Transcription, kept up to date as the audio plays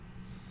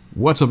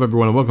What's up,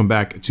 everyone, and welcome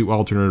back to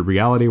Alternative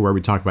Reality, where we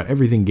talk about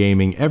everything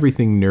gaming,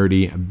 everything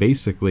nerdy,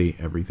 basically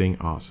everything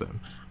awesome.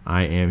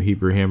 I am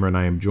Hebrew Hammer, and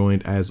I am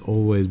joined, as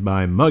always,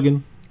 by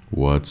Muggin.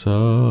 What's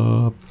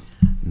up?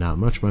 Not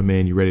much, my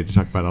man. You ready to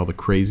talk about all the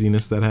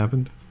craziness that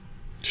happened?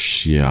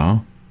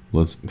 Yeah,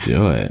 let's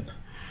do it.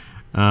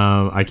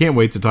 I can't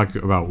wait to talk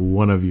about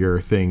one of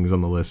your things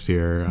on the list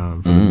here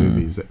for the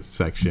movies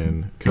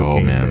section.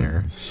 Cocaine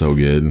Bear. So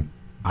good.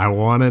 I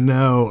want to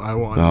know.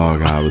 Oh,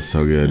 God, it was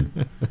so good.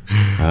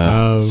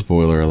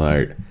 Spoiler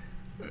alert.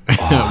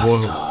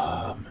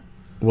 Awesome.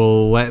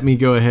 Well, let me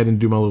go ahead and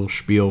do my little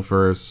spiel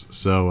first.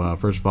 So,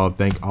 first of all,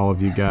 thank all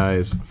of you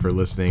guys for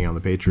listening on the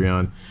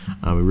Patreon.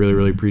 We really,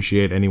 really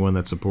appreciate anyone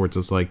that supports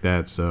us like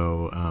that.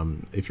 So,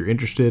 if you're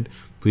interested,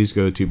 please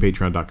go to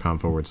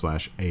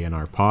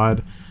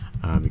patreon.com/ANRpod.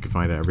 You can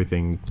find out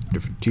everything,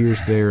 different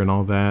tiers there and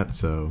all that.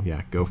 So,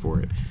 yeah, go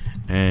for it.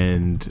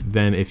 And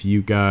then if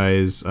you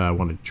guys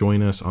want to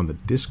join us on the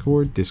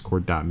Discord,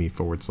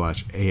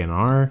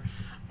 discord.me/ANR,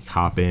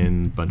 hop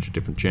in, a bunch of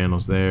different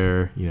channels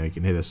there. You know, you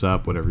can hit us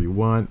up, whatever you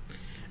want.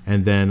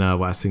 And then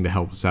last thing to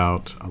help us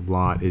out a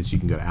lot is you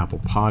can go to Apple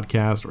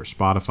Podcasts or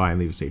Spotify and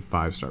leave us a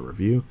 5-star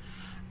review.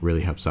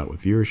 Really helps out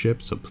with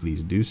viewership, so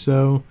please do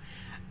so.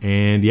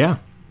 And yeah,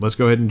 let's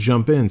go ahead and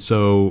jump in.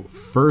 So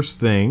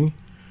first thing,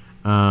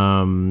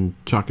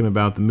 talking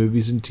about the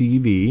movies and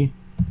TV.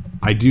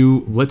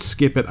 Let's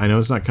skip it. I know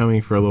it's not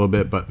coming for a little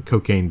bit, but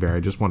Cocaine Bear,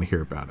 I just want to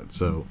hear about it.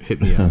 So hit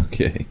me up.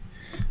 Okay.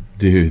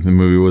 Dude, the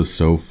movie was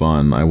so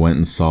fun. I went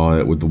and saw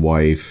it with the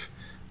wife.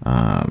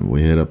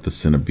 We hit up the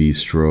Cine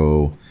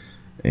Bistro,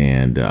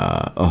 and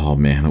oh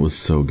man, it was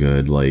so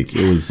good. Like,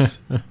 it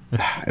was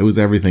it was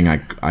everything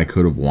I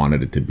could have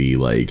wanted it to be.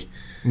 Like,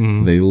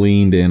 they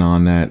leaned in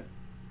on that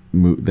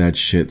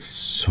shit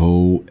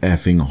so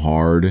effing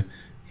hard,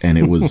 and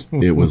it was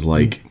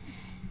like,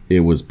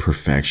 it was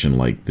perfection.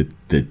 Like, the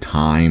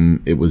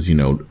time, it was,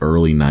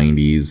 early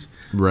 90s.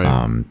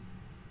 Right.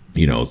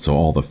 So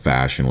all the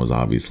fashion was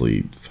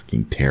obviously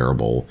fucking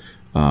terrible.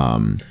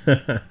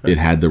 It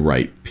had the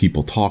right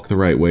people talk the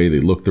right way, they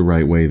looked the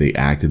right way, they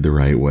acted the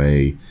right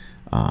way.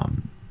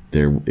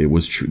 There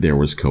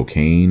was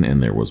cocaine,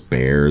 and there was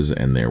bears,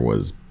 and there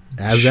was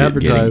as shit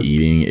advertised.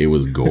 eating. It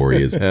was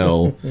gory as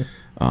hell.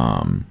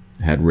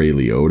 Had Ray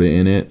Liotta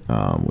in it,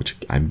 which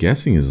I'm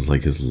guessing is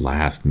like his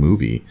last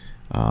movie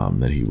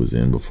that he was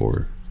in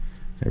before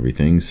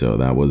everything. So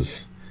that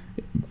was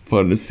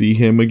fun to see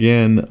him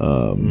again.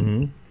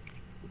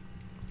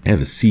 Yeah,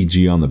 the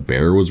CG on the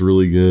bear was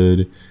really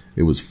good.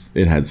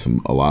 It had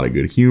a lot of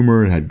good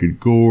humor. It had good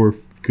gore.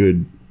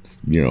 Good,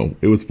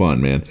 it was fun,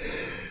 man.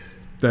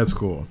 That's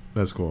cool.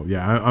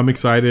 Yeah, I'm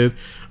excited.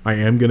 I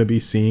am going to be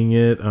seeing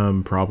it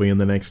probably in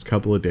the next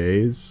couple of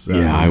days.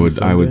 Yeah, I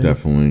would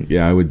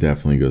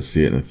definitely go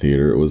see it in the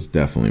theater. It was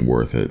definitely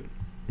worth it.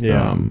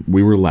 Yeah.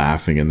 We were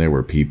laughing, and there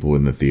were people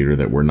in the theater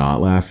that were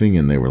not laughing,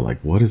 and they were like,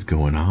 "What is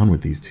going on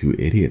with these two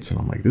idiots?" And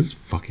I'm like, "This is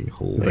fucking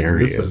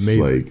hilarious! This is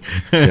amazing.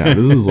 Yeah,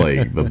 this is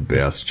like the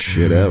best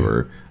shit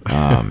ever."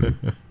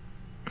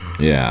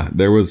 Yeah,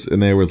 there was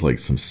like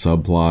some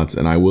subplots,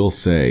 and I will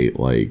say,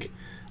 like,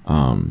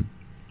 a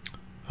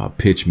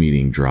pitch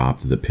meeting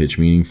dropped the pitch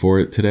meeting for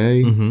it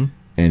today,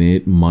 and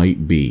it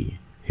might be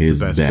his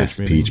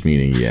best pitch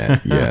meeting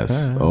yet.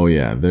 Yes. Oh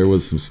yeah, there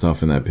was some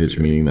stuff in that pitch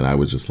meeting that I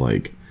was just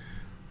like,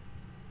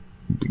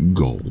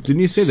 gold. Didn't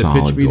you say the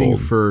pitch meeting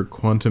for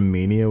Quantum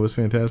Mania was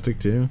fantastic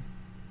too?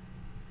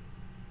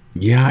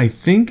 Yeah, I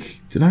think,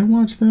 did I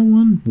watch that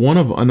one?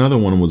 Another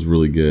one was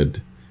really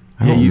good.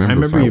 I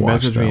remember you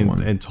messaged me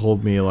and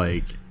told me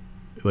like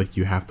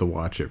you have to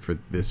watch it for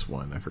this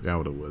one. I forgot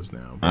what it was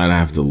now. I'd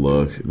have to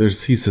look. He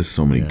says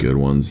so many good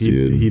ones,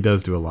 dude. He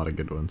does do a lot of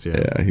good ones.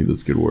 Yeah, he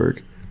does good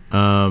work.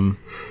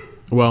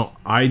 Well,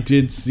 I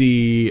did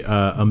see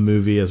a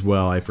movie as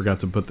well. I forgot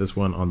to put this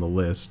one on the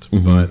list,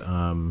 but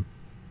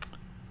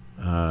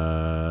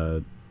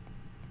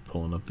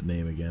pulling up the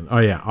name again. Oh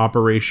yeah,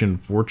 Operation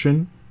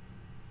Fortune.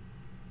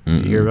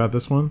 Did you hear about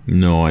this one?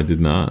 No, I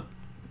did not.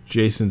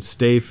 Jason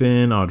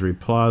Statham, Aubrey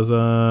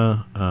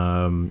Plaza,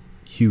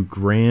 Hugh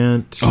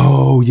Grant.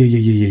 Oh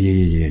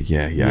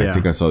yeah. I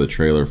think I saw the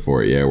trailer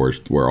for it. Yeah,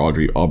 where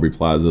Aubrey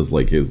Plaza's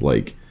like his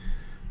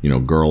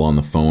girl on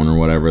the phone or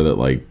whatever that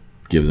like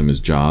gives him his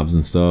jobs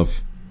and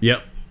stuff.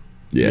 Yep.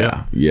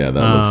 Yeah, that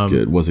looks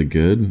good. Was it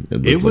good?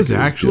 It was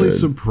actually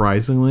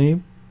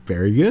surprisingly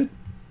very good.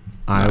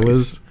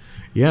 Nice.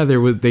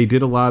 They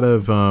did a lot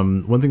of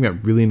one thing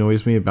that really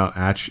annoys me about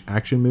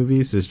action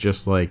movies is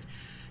just like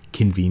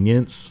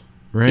convenience,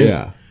 right?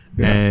 Yeah.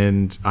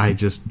 And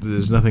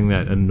there's nothing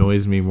that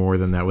annoys me more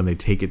than that when they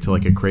take it to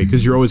like a crazy,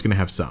 because you're always going to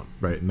have some,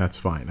 right? And that's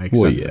fine. I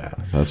accept that.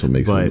 That's what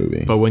makes the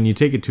movie. But when you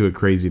take it to a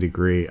crazy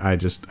degree, I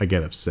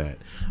get upset.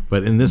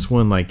 But in this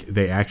one, like,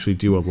 they actually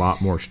do a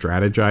lot more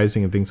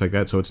strategizing and things like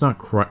that. So it's not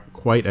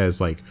quite as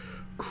like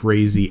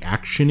crazy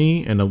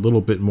actiony and a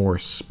little bit more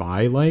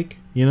spy-like,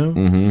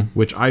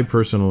 which I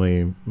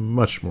personally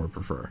much more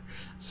prefer.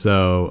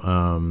 So,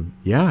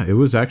 it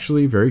was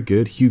actually very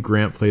good. Hugh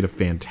Grant played a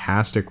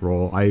fantastic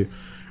role. I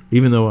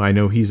even though I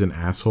know he's an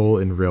asshole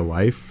in real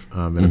life,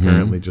 and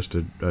apparently just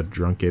a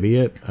drunk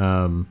idiot.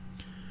 Isn't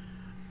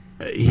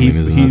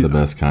that the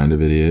best kind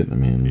of idiot? I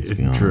mean, let's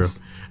be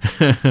honest.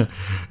 True.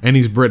 And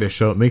he's British,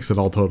 so it makes it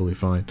all totally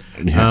fine.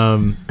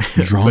 Yeah.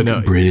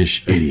 Drunk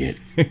British idiot.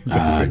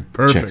 Exactly.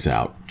 Perfect.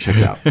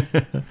 Checks out.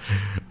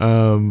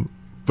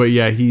 But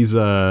yeah,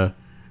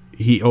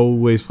 he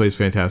always plays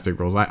fantastic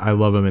roles. I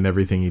love him in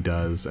everything he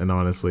does, and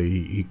honestly,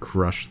 he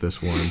crushed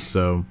this one.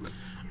 So,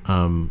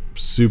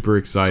 super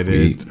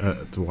excited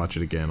to watch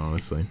it again.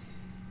 Honestly,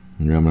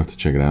 yeah, I'm gonna have to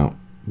check it out.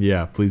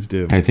 Yeah, please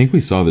do. I think we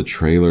saw the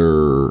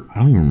trailer. I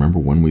don't even remember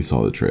when we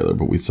saw the trailer,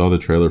 but we saw the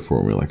trailer for it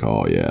and we were like,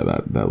 oh yeah,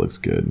 that looks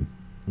good.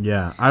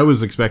 Yeah, I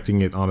was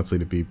expecting it honestly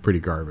to be pretty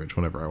garbage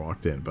whenever I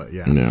walked in, but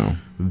yeah, no,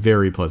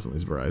 very pleasantly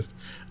surprised.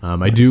 Nice.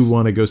 I do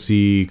want to go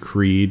see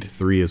Creed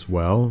 3 as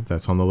well.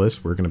 That's on the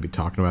list. We're going to be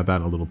talking about that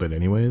in a little bit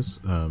anyways.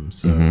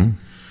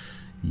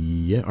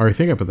 Yeah, or I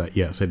think I put that.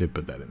 Yes, I did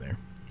put that in there.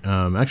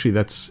 Actually,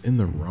 that's in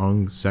the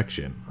wrong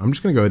section. I'm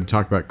just going to go ahead and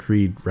talk about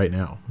Creed right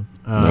now.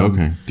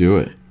 Okay, do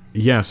it.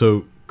 Yeah,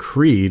 so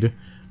Creed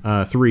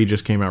 3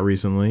 just came out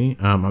recently.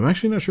 I'm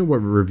actually not sure what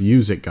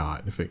reviews it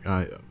got.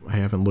 I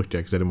haven't looked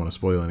yet because I didn't want to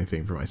spoil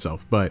anything for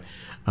myself. But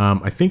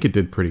I think it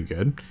did pretty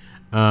good.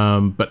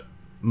 But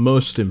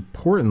most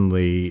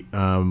importantly,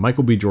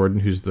 Michael B.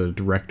 Jordan, who's the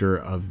director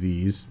of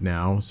these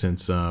now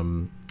since Sylvester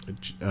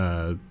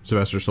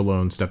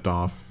Stallone stepped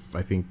off,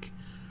 I think,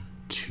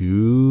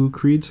 2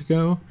 Creeds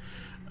ago.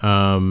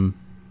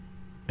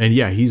 And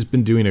yeah, he's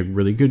been doing a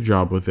really good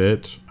job with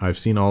it. I've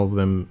seen all of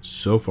them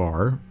so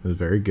far. It's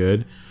very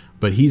good.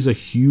 But he's a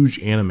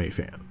huge anime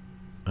fan.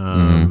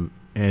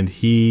 And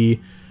he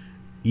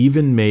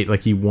even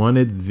he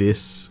wanted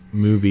this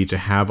movie to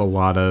have a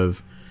lot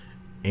of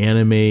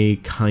anime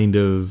kind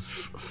of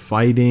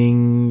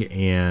fighting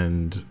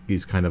and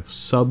these kind of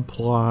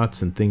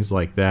subplots and things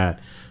like that.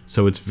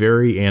 So it's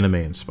very anime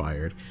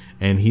inspired.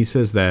 And he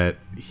says that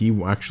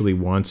he actually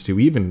wants to,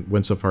 even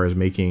went so far as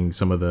making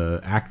some of the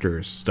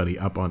actors study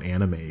up on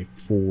anime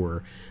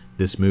for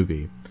this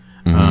movie.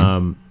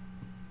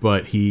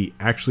 But he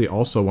actually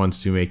also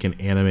wants to make an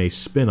anime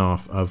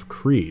spin-off of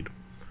Creed,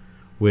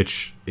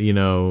 which,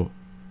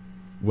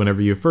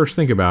 whenever you first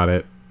think about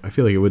it, I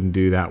feel like it wouldn't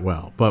do that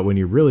well. But when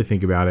you really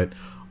think about it,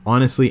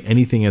 honestly,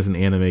 anything as an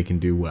anime can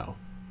do well.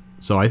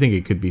 So I think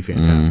it could be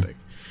fantastic.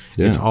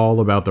 Yeah. It's all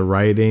about the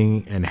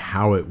writing and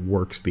how it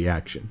works the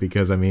action.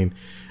 Because, I mean,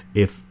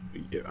 I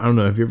don't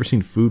know, have you ever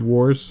seen Food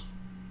Wars?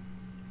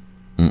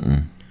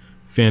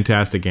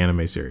 Fantastic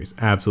anime series.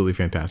 Absolutely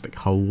fantastic.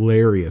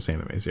 Hilarious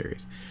anime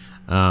series.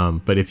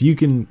 But if you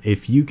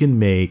can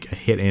make a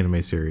hit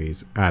anime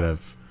series out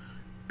of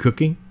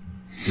cooking,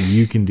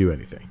 you can do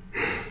anything.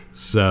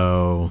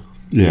 So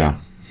yeah,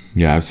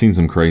 I've seen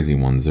some crazy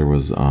ones. There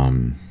was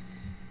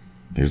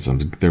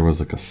there was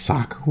like a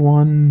soccer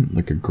one,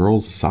 like a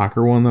girls'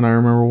 soccer one that I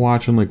remember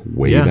watching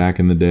way back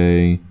in the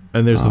day.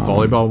 And there's the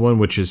volleyball one,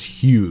 which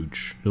is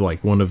huge. Rated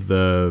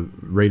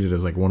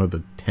as one of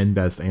the 10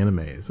 best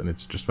animes, and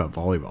it's just about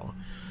volleyball.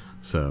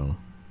 So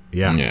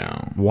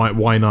yeah.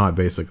 Why not,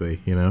 basically,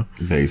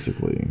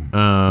 Basically.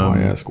 Why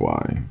ask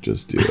why?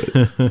 Just do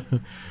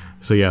it.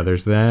 So yeah,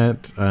 there's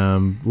that.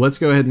 Let's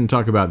go ahead and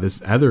talk about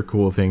this other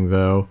cool thing,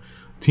 though.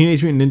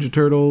 Teenage Mutant Ninja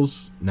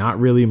Turtles, not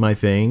really my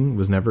thing.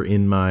 Was never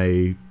in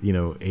my,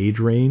 age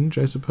range,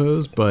 I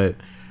suppose. But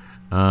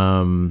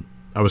I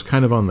was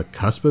kind of on the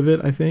cusp of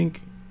it, I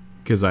think.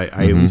 Because I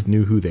at least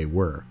knew who they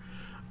were.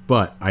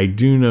 But I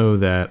do know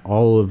that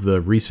all of the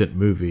recent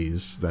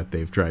movies that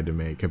they've tried to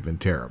make have been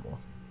terrible,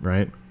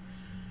 right?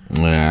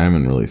 Yeah, I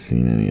haven't really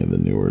seen any of the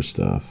newer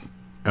stuff.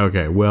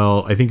 Okay,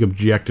 well, I think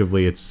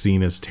objectively it's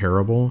seen as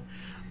terrible,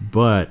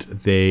 but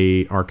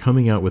they are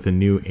coming out with a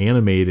new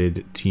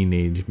animated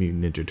Teenage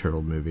Mutant Ninja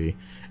Turtle movie,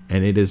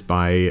 and it is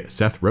by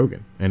Seth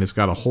Rogen, and it's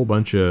got a whole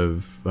bunch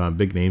of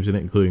big names in it,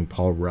 including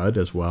Paul Rudd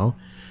as well.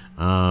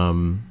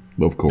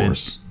 Of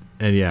course.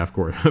 And yeah, of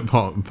course,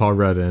 Paul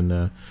Rudd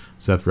and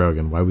Seth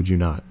Rogen. Why would you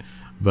not?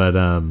 But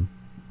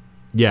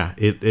yeah,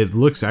 it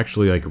looks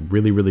actually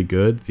really, really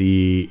good.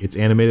 It's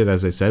animated,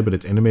 as I said, but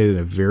it's animated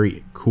in a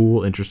very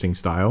cool, interesting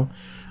style.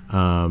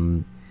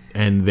 And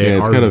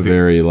it's got a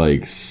very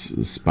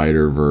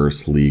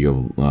Spider-Verse, League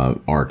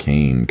of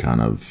Arcane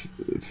kind of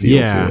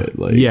feel to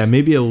it. Yeah,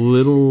 maybe a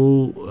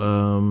little.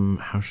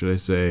 How should I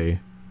say?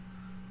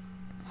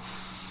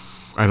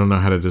 I don't know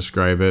how to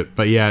describe it,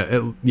 but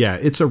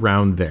it's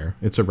around there.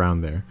 It's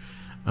around there.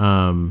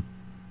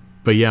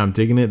 But yeah, I'm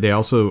digging it. They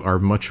also are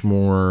much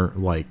more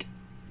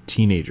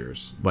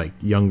teenagers,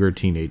 younger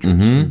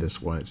teenagers in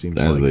this one, it seems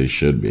as they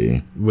should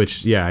be,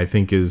 which I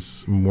think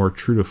is more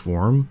true to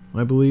form,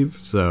 I believe.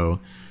 So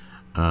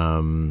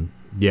I'm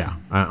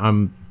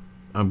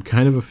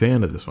kind of a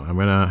fan of this one. I'm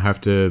gonna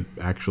have to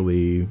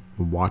actually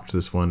watch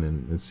this one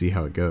and see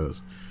how it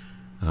goes.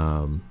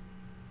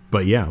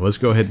 But yeah, let's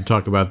go ahead and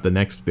talk about the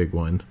next big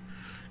one,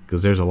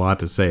 because there's a lot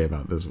to say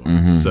about this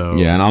one. So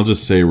yeah, and I'll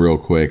just say real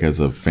quick, as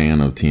a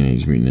fan of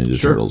Teenage Mutant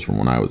Ninja Turtles from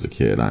when I was a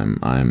kid,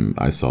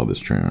 I saw this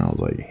trailer and I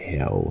was like,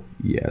 hell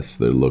yes,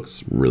 that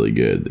looks really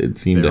good. It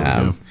seemed to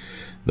have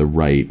the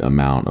right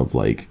amount of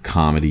like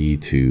comedy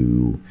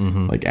to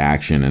like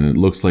action, and it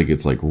looks like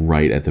it's like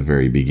right at the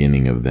very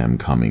beginning of them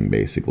coming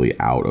basically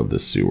out of the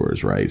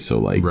sewers, right? So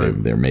like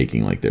they're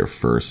making like their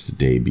first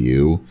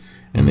debut,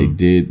 and they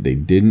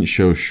didn't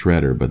show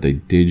Shredder, but they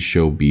did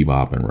show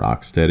Bebop and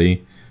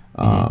Rocksteady,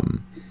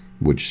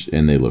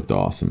 and they looked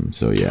awesome.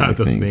 So yeah, God,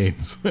 those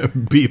names,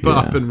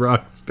 Bebop and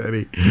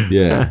Rocksteady.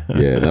 yeah,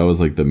 that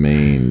was like the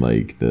main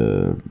like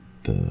the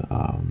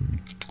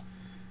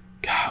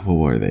God, what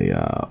were they?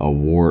 A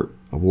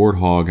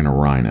warthog and a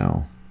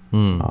rhino.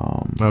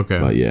 Okay.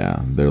 But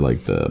yeah, they're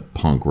like the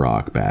punk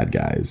rock bad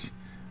guys.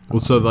 Well,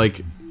 so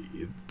like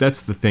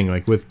that's the thing.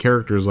 Like with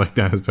characters like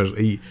that,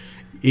 especially,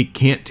 it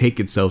can't take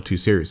itself too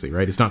seriously,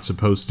 right? It's not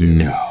supposed to.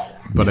 No.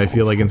 But I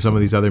feel like in some of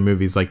these other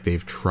movies, like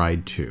they've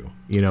tried to.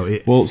 You know.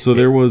 I don't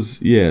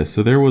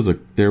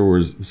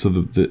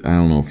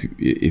know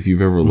if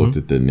you've ever looked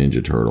at the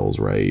Ninja Turtles,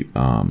 right?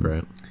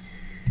 Right.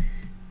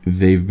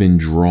 They've been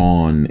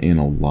drawn in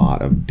a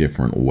lot of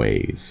different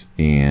ways,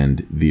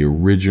 and the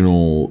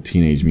original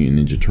Teenage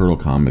Mutant Ninja Turtle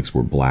comics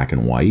were black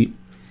and white,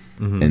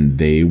 and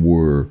they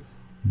were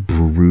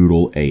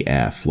brutal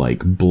AF,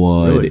 like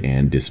blood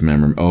and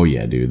dismemberment. Oh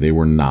yeah, dude, they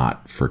were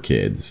not for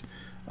kids.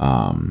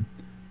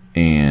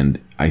 And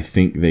I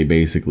think they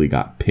basically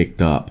got picked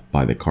up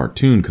by the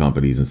cartoon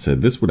companies and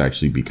said this would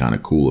actually be kind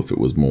of cool if it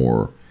was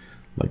more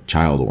like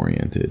child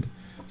oriented.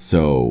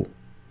 So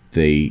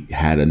they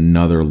had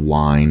another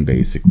line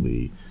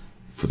basically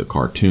for the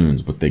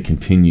cartoons, but they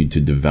continued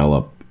to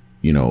develop,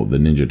 the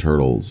Ninja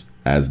Turtles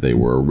as they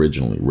were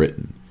originally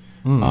written.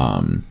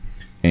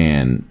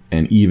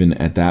 And even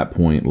at that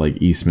point,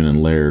 like Eastman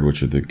and Laird,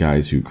 which are the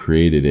guys who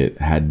created it,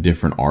 had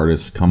different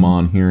artists come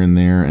on here and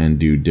there and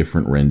do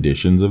different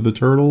renditions of the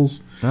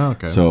Turtles. Oh,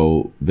 okay.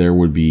 So there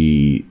would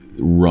be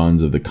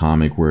runs of the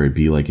comic where it'd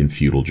be like in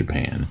feudal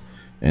Japan,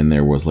 and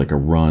there was like a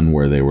run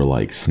where they were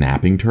like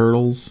snapping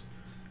turtles.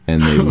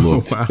 And they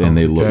looked,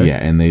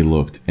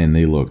 and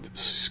they looked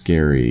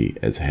scary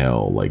as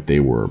hell. Like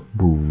they were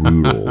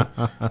brutal,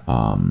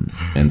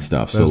 and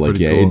stuff. So like,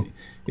 cool.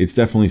 It's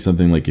definitely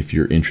something like if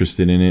you're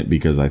interested in it,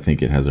 because I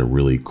think it has a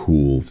really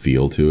cool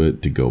feel to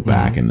it, to go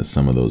back into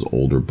some of those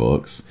older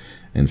books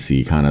and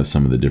see kind of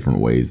some of the different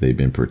ways they've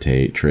been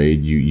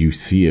portrayed. You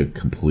see a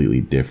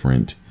completely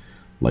different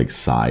like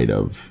side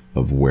of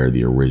where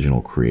the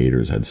original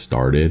creators had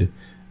started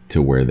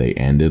to where they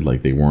ended.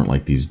 Like they weren't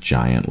like these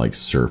giant like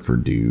surfer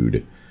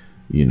dude,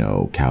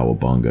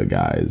 cowabunga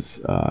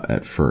guys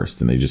at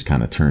first, and they just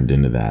kind of turned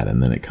into that,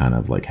 and then it kind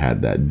of like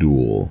had that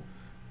dual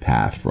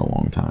path for a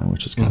long time,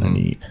 which is kind of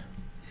neat.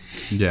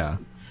 Yeah,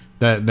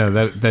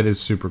 that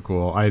is super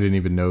cool. I didn't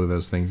even know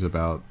those things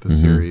about the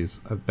series.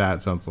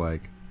 That sounds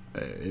like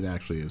it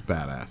actually is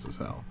badass as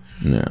hell.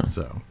 Yeah,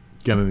 so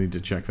gonna need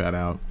to check that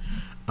out.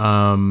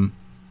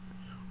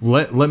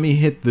 Let me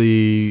hit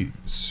the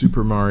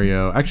Super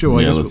Mario.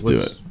 Actually, let's do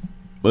it.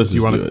 Let's do it.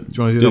 Do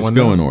you want to do just that one?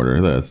 Go in order.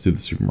 Let's do the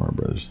Super Mario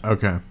Brothers.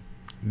 Okay,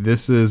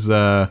 this is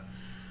the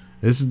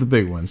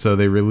big one. So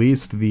they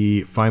released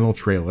the final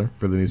trailer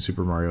for the new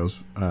Super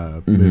Mario's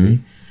movie,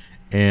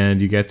 and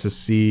you get to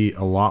see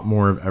a lot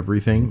more of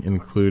everything,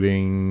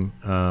 including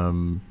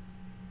Chris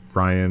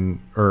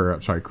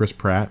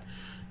Pratt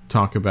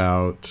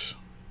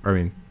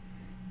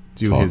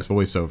his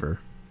voiceover,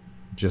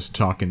 just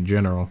talk in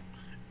general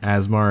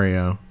as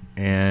Mario,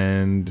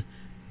 and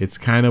it's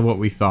kind of what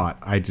we thought.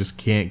 I just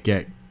can't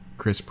get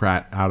Chris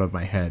Pratt out of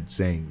my head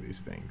saying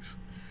these things.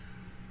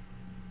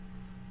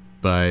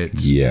 But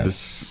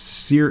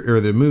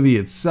the movie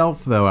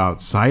itself, though,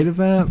 outside of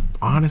that,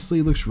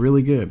 honestly looks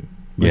really good.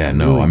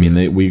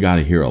 We got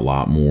to hear a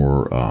lot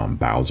more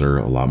Bowser,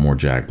 a lot more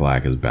Jack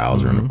Black as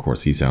Bowser, and of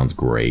course he sounds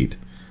great.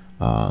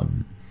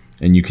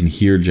 And you can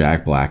hear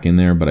Jack Black in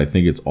there, but I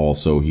think it's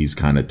also he's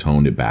kind of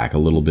toned it back a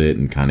little bit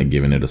and kind of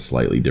given it a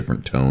slightly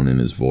different tone in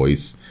his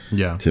voice,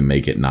 to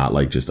make it not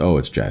like just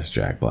it's just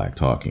Jack Black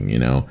talking,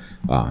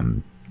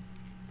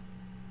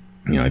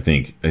 I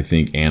think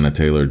Anna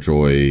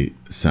Taylor-Joy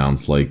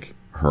sounds like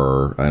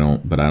her. I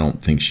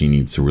don't think she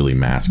needs to really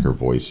mask her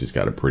voice. She's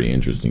got a pretty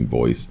interesting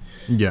voice.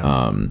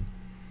 Yeah.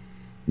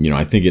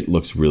 I think it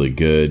looks really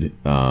good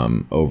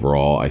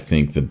overall. I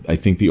think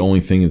the only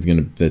thing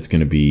that's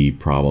gonna be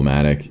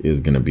problematic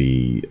is gonna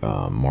be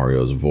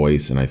Mario's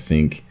voice, and I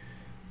think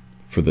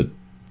for the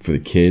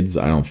kids,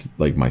 I don't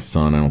like my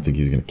son. I don't think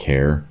he's gonna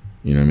care.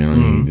 You know what I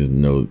mean? He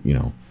doesn't know.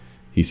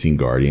 He's seen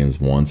Guardians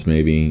once,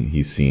 maybe.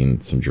 He's seen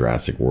some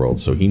Jurassic World,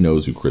 so he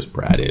knows who Chris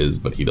Pratt is,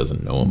 but he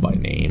doesn't know him by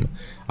name.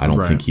 I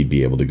don't think he'd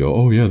be able to go,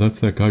 oh yeah, that's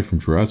that guy from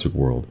Jurassic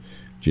World.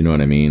 Do you know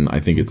what I mean? I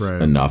think it's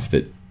enough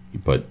that,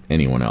 but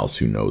anyone else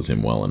who knows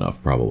him well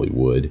enough probably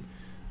would.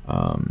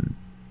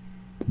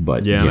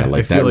 But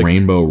that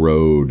Rainbow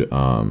Road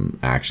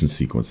action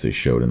sequence they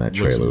showed in that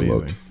trailer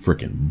looked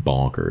freaking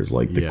bonkers.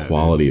 Like the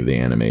quality of the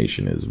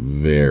animation is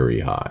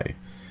very high.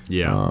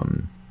 Yeah.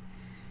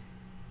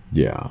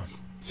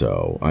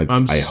 So I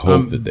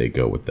hope that they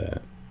go with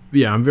that.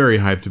 Yeah, I'm very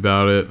hyped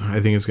about it. I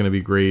think it's going to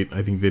be great.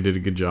 I think they did a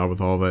good job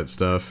with all that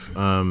stuff.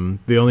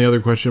 The only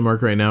other question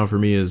mark right now for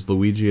me is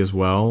Luigi as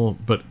well.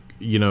 But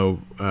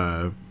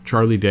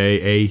Charlie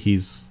Day,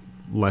 he's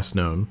less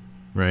known,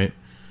 right?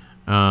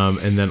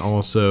 And then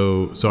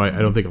also, so I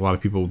don't think a lot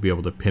of people will be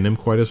able to pin him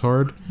quite as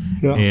hard.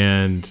 Yeah.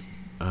 And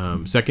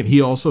second,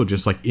 he also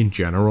just like in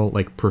general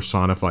like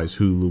personifies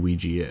who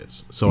Luigi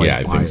is. So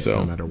I think so.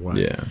 No matter what.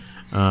 Yeah.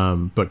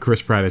 But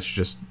Chris Pratt, it's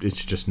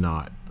just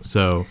not.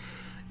 So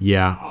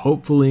yeah,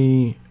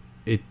 hopefully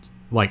it.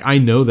 Like I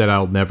know that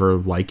I'll never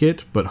like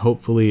it, but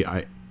hopefully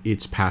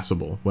it's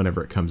passable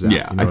whenever it comes out.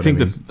 Yeah, you know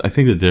I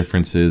think the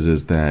difference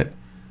is that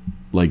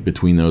like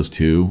between those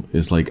two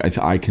is like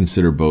I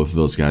consider both of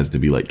those guys to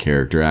be like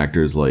character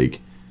actors. Like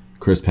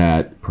Chris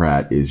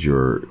Pratt is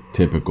your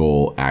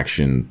typical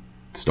action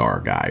star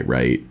guy,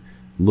 right?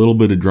 A little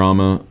bit of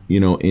drama,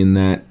 in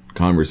that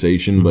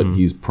conversation, but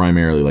he's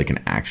primarily like an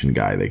action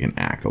guy. They can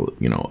act,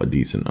 a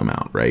decent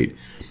amount, right?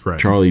 Right.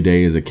 Charlie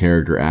Day is a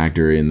character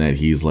actor in that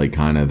he's like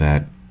kind of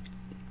that,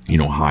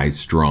 high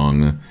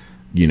strung,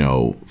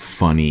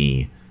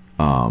 funny,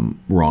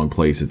 wrong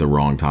place at the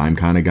wrong time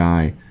kind of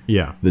guy.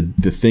 Yeah.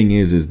 The thing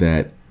is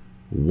that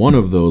one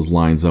of those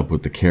lines up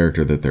with the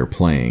character that they're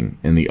playing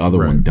and the other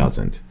one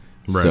doesn't.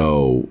 Right.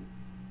 So,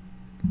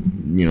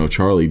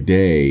 Charlie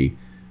Day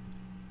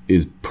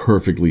is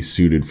perfectly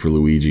suited for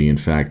Luigi. In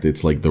fact,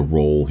 it's like the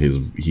role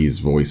his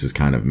voice is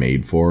kind of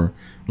made for.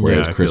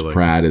 Whereas Chris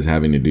Pratt is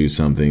having to do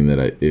something that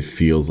it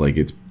feels like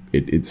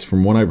it's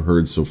from what I've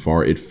heard so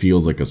far, it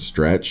feels like a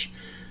stretch.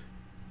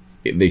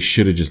 They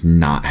should have just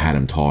not had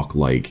him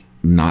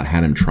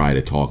try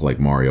to talk like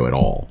Mario at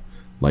all.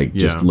 Like,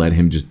 just let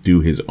him just do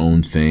his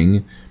own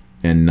thing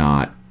and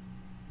not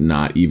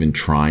even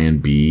try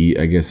and be,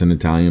 I guess, an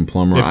Italian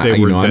plumber. If they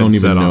were I don't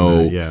even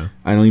know. That,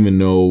 I don't even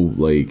know,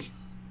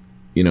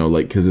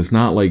 because it's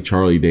not like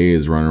Charlie Day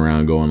is running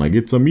around going like,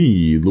 "It's a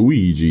me,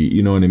 Luigi."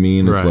 You know what I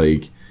mean?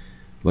 It's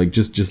like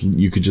just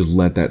you could just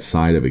let that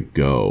side of it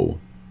go.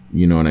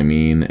 You know what I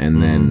mean?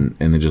 And then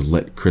just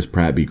let Chris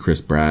Pratt be Chris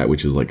Pratt,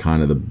 which is like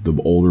kind of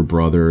the older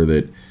brother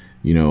that,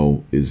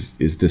 is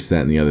this,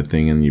 that, and the other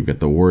thing. And you've got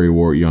the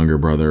worrywart younger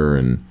brother,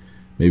 and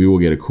maybe we'll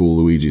get a cool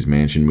Luigi's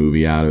Mansion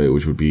movie out of it,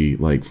 which would be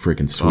like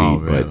freaking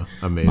sweet. But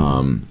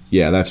amazing.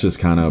 That's just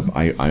kind of,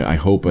 I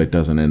hope it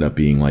doesn't end up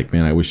being like,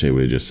 man, I wish they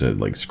would have just said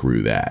like,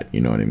 screw that.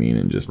 You know what I mean?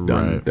 And just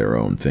done their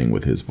own thing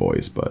with his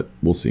voice, but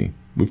we'll see.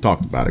 We've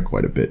talked about it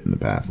quite a bit in the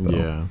past, though.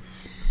 Yeah.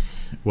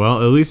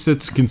 Well, at least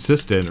it's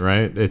consistent,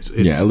 right? It's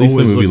at least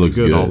the movie looks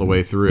good all the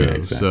way through. Yeah,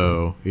 exactly.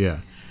 So,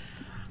 yeah.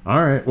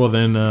 All right. Well,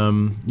 then,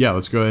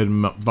 let's go ahead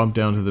and bump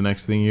down to the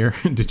next thing here.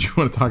 Did you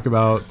want to talk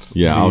about...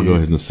 Yeah, I'll go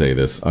ahead and say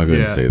this.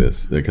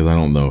 Because I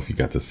don't know if you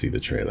got to see the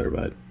trailer,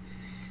 but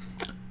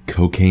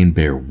Cocaine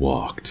Bear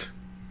walked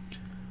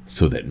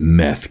so that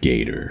Meth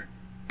Gator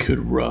could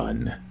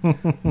run.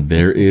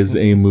 There is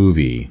a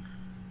movie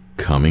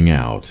coming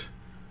out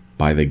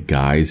by the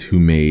guys who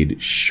made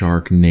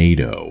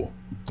Sharknado.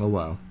 Oh,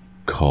 wow.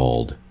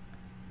 Called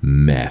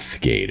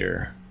Meth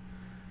Gator.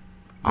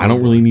 I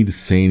don't really need to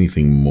say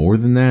anything more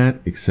than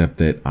that, except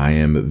that I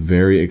am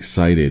very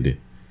excited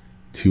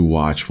to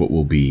watch what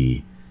will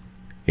be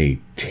a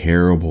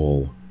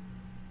terrible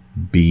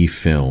B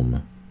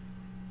film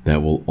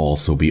that will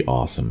also be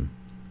awesome.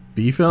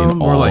 B film?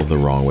 In all of the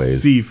wrong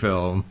ways. C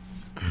film.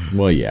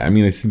 Well, yeah. I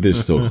mean, I think they're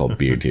still called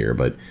B tier,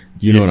 but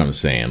you know what I'm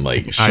saying.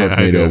 Like,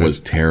 Sharknado was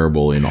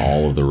terrible in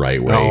all of the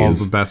right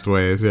ways. All the best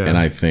ways, yeah. And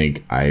I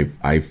think,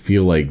 I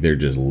feel like they're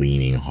just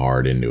leaning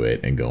hard into it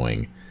and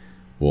going,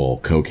 well,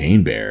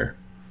 Cocaine Bear.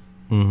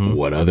 Mm-hmm.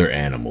 What other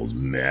animals?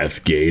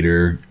 Meth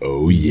Gator?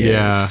 Oh,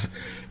 yes.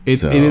 Yeah.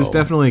 It is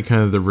definitely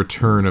kind of the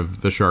return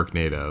of the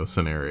Sharknado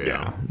scenario.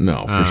 Yeah,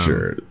 no, for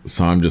sure.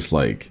 So I'm just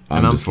like,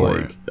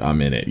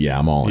 I'm in it. Yeah,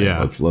 I'm all in. Yeah.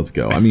 Let's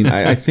go. I mean,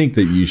 I think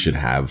that you should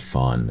have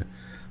fun.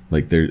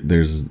 Like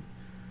there's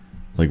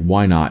like,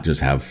 why not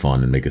just have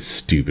fun and make a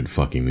stupid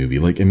fucking movie?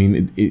 Like, I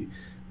mean,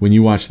 when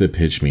you watch the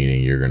pitch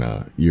meeting, you're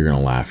gonna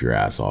laugh your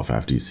ass off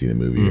after you see the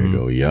movie. You're gonna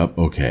go, yep,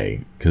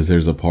 okay, because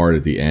there's a part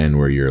at the end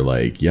where you're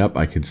like, yep,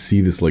 I could see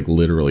this like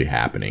literally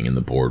happening in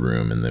the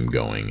boardroom, and them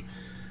going,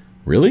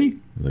 really? I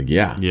was like,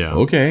 yeah,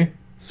 okay,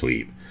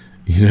 sweet.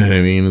 You know what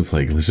I mean? It's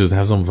like, let's just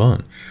have some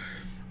fun.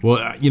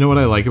 Well, you know what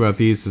I like about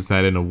these is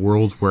that in a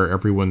world where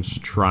everyone's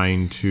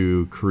trying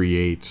to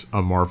create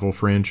a Marvel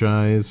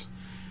franchise,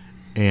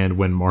 and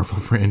when Marvel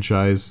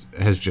franchise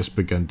has just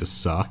begun to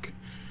suck,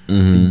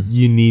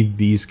 you need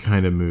these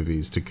kind of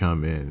movies to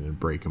come in and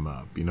break them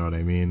up. You know what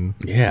I mean?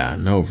 Yeah,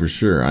 no, for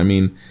sure. I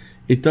mean,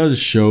 it does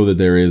show that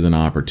there is an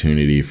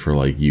opportunity for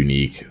like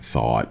unique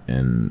thought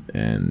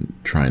and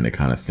trying to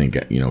kind of think,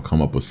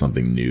 come up with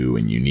something new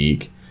and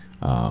unique.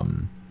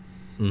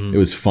 It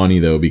was funny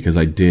though, because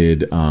I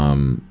did,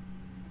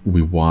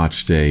 we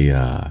watched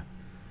there's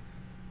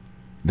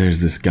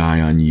this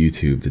guy on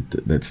YouTube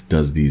that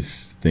does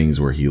these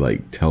things where he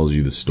like tells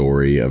you the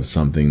story of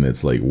something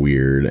that's like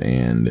weird,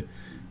 and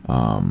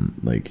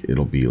like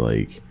it'll be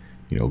like,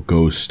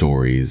 ghost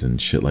stories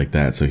and shit like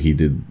that. So he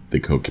did the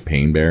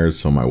Cocaine Bears.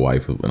 So my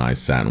wife and I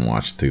sat and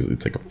watched it.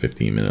 It's like a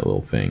 15-minute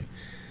little thing.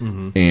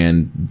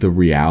 And the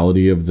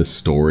reality of the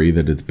story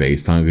that it's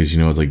based on, because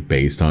it's like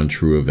based on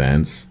true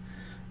events,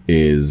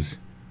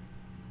 is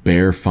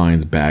Bear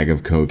finds bag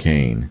of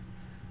cocaine.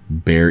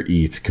 Bear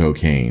eats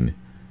cocaine.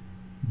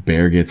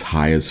 Bear gets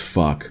high as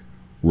fuck,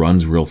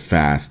 runs real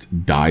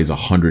fast, dies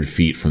 100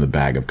 feet from the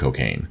bag of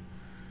cocaine.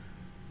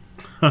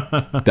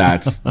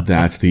 That's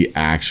the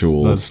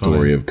actual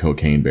story of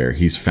Cocaine Bear.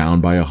 He's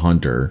found by a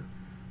hunter,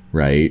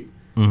 right?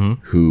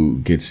 Mm-hmm. Who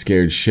gets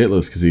scared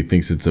shitless because he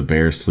thinks it's a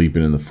bear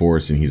sleeping in the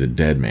forest and he's a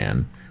dead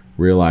man.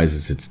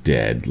 Realizes it's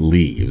dead,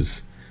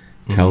 leaves,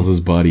 tells his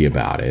buddy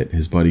about it.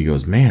 His buddy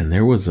goes, man,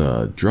 there was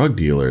a drug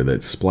dealer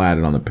that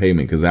splatted on the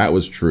pavement, because that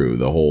was true.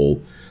 The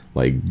whole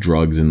like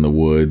drugs in the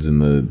woods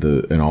and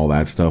the and all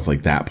that stuff,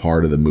 like that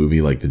part of the movie,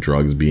 like the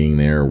drugs being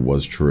there,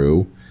 was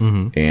true.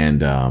 Mm-hmm.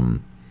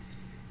 And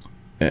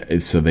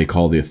so they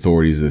called the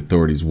authorities. The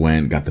authorities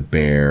went, got the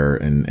bear,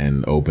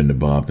 and opened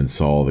him up and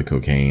saw the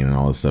cocaine and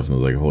all this stuff, and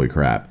was like, holy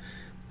crap.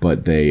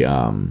 But they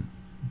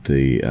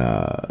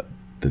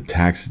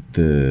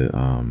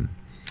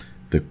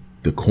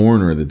the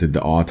coroner that did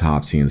the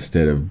autopsy,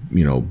 instead of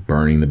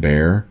burning the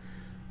bear,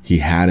 he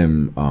had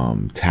him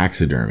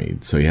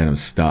taxidermied. So he had him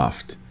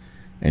stuffed,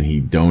 and he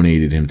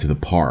donated him to the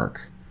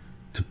park.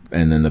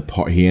 And then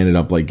he ended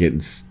up like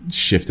getting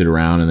shifted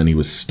around, and then he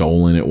was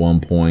stolen at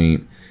one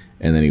point,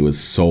 and then he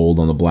was sold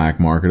on the black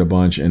market a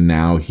bunch, and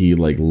now he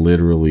like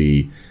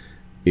literally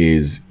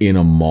is in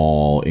a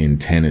mall in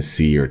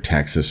Tennessee or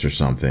Texas or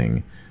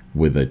something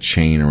with a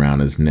chain around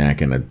his neck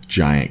and a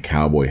giant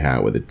cowboy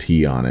hat with a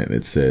T on it, and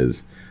it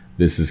says,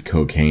 "This is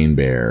Cocaine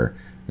Bear,"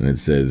 and it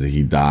says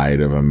he died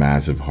of a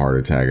massive heart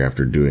attack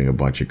after doing a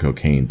bunch of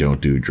cocaine.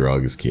 Don't do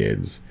drugs,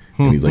 kids.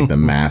 And he's like the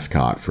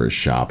mascot for a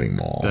shopping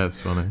mall.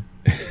 That's funny.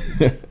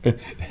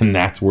 And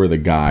that's where the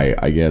guy,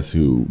 I guess,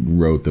 who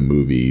wrote the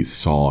movie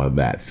saw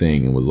that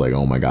thing and was like,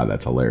 oh my god,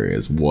 that's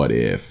hilarious. What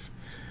if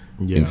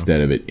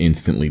instead of it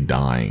instantly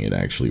dying, it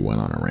actually went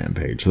on a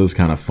rampage? So it's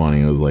kind of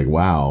funny. It was like,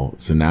 wow,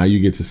 so now you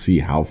get to see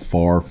how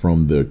far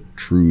from the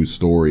true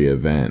story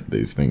event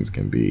these things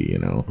can be,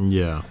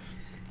 Yeah.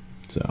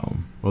 So,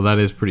 well, that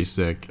is pretty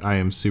sick. I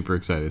am super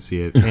excited to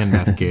see it. And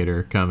Meth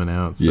Gator coming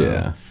out, so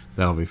yeah,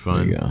 that'll be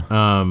fun. There you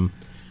go.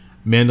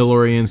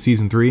 Mandalorian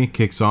Season 3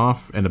 kicks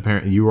off, and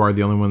apparently you are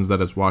the only ones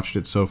that has watched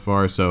it so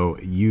far, so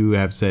you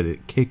have said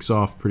it kicks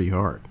off pretty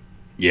hard.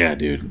 Yeah,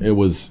 dude. It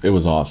was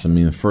awesome. I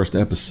mean, the first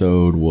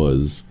episode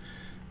was,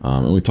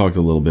 and we talked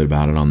a little bit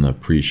about it on the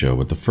pre-show,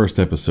 but the first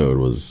episode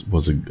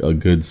was a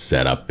good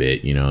setup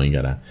bit. You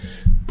gotta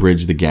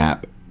bridge the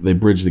gap. They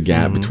bridged the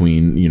gap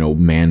between,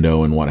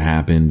 Mando and what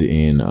happened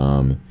in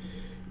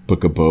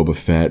Book of Boba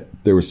Fett.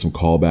 There was some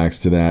callbacks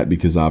to that,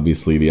 because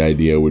obviously the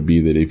idea would be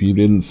that if you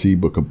didn't see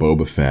Book of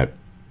Boba Fett,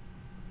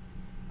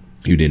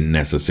 you didn't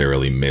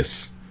necessarily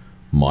miss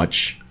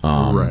much.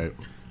 Right.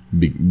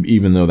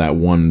 Even though that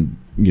one,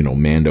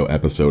 Mando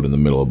episode in the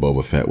middle of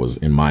Boba Fett was,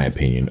 in my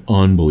opinion,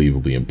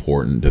 unbelievably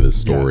important to the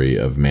story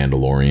of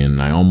Mandalorian.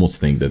 And I almost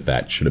think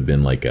that should have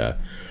been like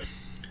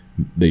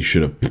they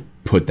should have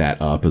put that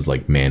up as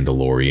like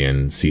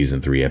Mandalorian Season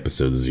 3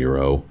 Episode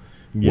 0.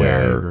 Yeah,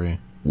 I agree.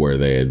 Where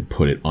they had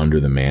put it under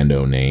the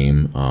Mando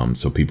name,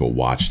 so people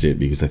watched it,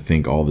 because I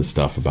think all the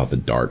stuff about the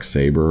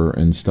Darksaber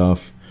and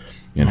stuff,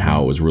 and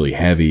how it was really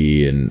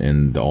heavy,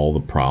 and all the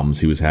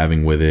problems he was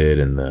having with it,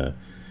 and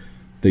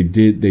they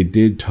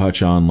did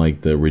touch on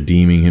like the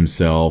redeeming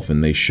himself,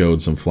 and they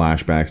showed some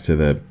flashbacks to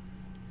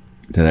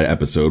that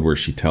episode where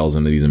she tells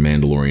him that he's a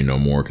Mandalorian no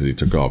more because he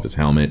took off his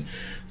helmet.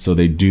 So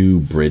they do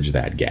bridge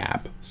that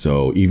gap.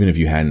 So even if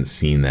you hadn't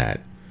seen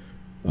that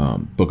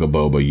Book of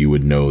Boba, you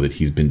would know that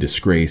he's been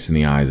disgraced in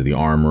the eyes of the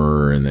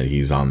armorer, and that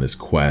he's on this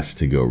quest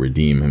to go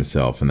redeem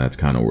himself, and that's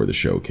kind of where the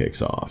show kicks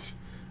off,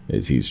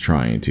 is he's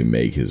trying to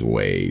make his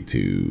way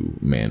to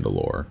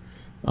Mandalore.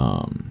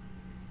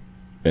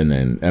 And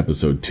then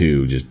episode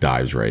 2 just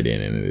dives right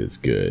in, and it is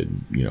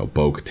good.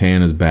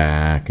 Bo-Katan is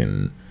back,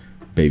 and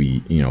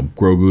baby,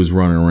 Grogu's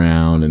running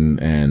around,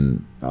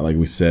 and like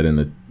we said in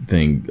the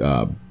thing,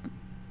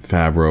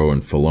 Favreau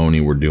and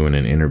Filoni were doing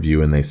an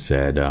interview, and they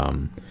said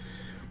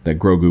that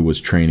Grogu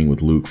was training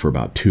with Luke for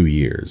about 2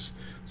 years.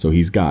 So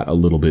he's got a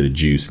little bit of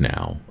juice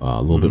now,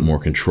 a little bit more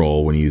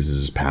control when he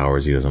uses his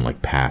powers. He doesn't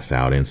like pass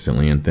out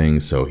instantly and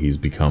things. So he's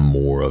become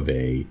more of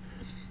a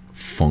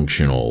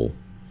functional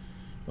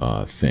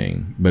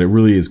thing. But it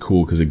really is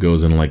cool, because it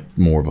goes in like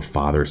more of a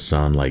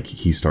father-son. Like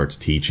he starts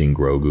teaching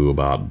Grogu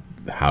about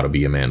how to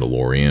be a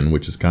Mandalorian,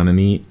 which is kind of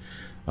neat.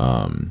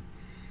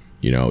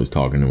 He's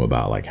talking to him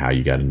about like how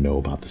you got to know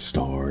about the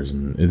stars,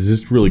 and it's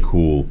just really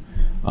cool.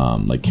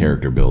 Like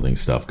character building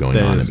stuff going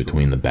on in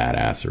between the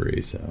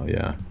badassery. So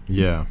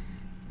yeah.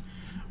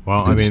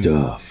 Well, good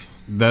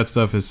stuff. That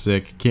stuff is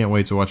sick. Can't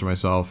wait to watch it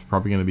myself.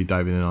 Probably going to be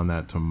diving in on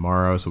that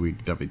tomorrow, so we can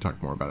definitely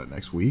talk more about it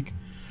next week.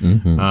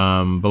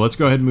 But let's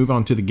go ahead and move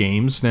on to the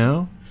games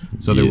now.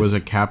 So there was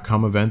a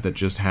Capcom event that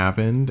just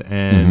happened,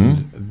 and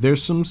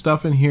there's some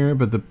stuff in here,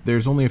 but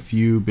there's only a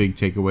few big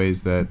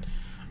takeaways that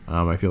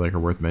I feel like are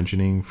worth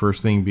mentioning.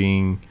 First thing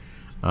being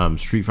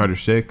Street Fighter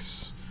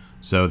 6.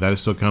 So that is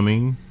still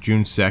coming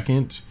June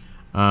 2nd.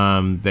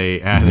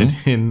 They added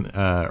in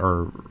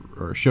or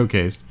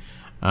showcased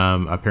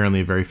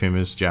Apparently a very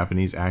famous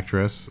Japanese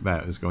actress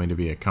that is going to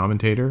be a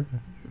commentator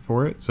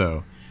for it.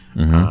 So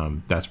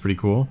that's pretty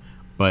cool.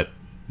 But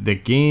the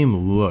game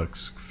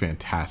looks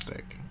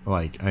fantastic.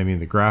 Like, I mean,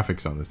 the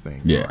graphics on this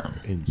thing are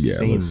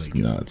insanely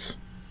good.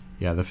 Nuts.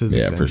 Yeah, the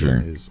physics engine for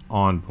sure. is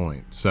on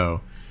point.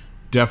 So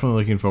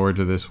definitely looking forward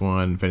to this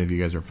one. If any of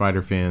you guys are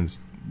fighter fans,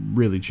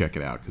 really check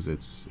it out because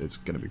it's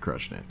going to be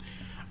crushing it.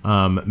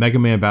 Mega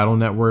Man Battle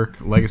Network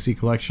Legacy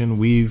Collection.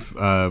 We've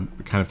kind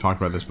of talked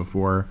about this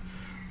before,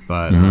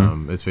 but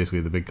it's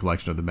basically the big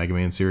collection of the Mega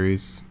Man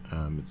series.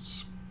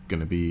 It's going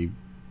to be,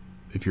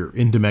 if you're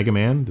into Mega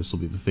Man, this will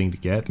be the thing to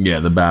get. Yeah,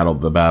 the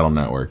Battle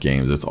Network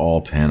games. It's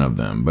all 10 of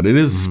them, but it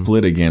is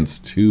split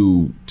against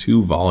two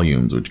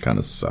volumes, which kind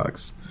of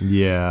sucks.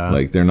 Yeah,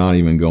 like they're not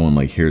even going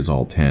like here's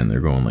all 10.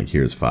 They're going like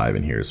here's 5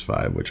 and here's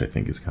 5, which I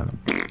think is kind of.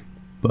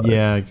 But.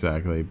 Yeah,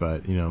 exactly.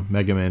 But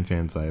Mega Man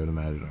fans, I would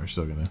imagine, are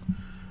still gonna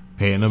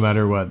pay it no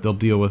matter what. They'll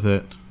deal with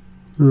it.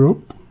 Yep.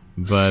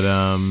 But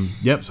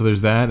yep. So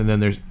there's that, and then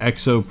there's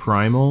Exo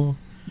Primal,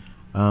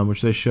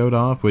 which they showed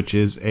off, which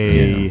is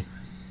a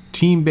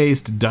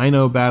team-based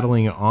dino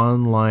battling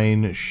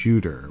online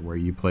shooter where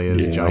you play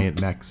as giant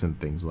mechs and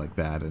things like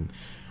that. And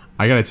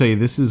I gotta tell you,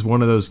 this is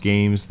one of those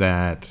games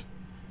that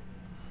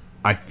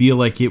I feel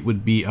like it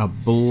would be a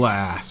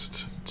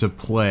blast to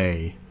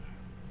play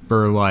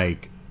for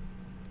like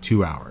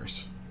 2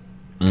 hours.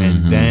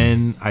 And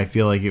then I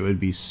feel like it would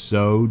be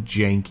so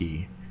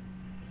janky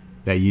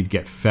that you'd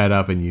get fed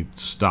up and you'd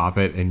stop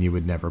it and you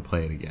would never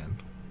play it again.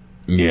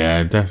 Yeah,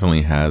 it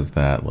definitely has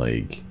that,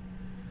 like,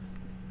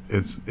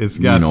 it's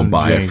got some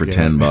buy it for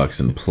jank $10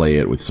 and play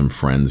it with some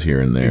friends here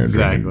and there,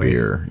 drinking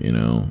beer,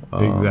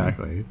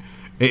 exactly.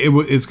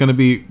 It's going to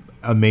be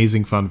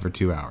amazing fun for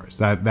 2 hours.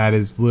 That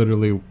is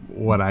literally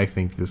what I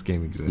think this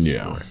game exists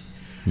for.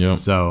 Yeah.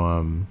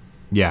 So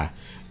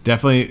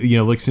definitely,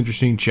 looks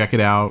interesting. Check it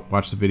out.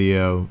 Watch the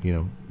video.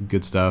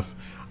 Good stuff.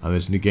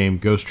 There's a new game,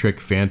 Ghost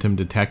Trick Phantom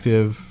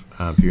Detective.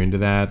 If you're into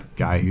that,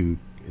 guy who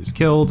is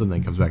killed and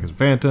then comes back as a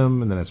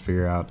phantom and then has to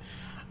figure out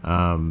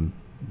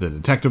the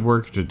detective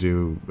work to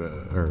do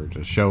or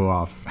to show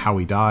off how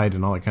he died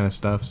and all that kind of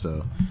stuff.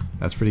 So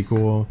that's pretty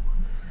cool.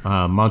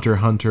 Monster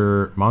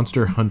Hunter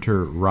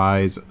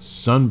Rise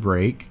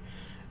Sunbreak.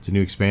 It's a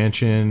new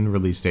expansion.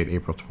 Release date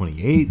April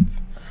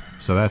 28th.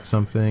 So that's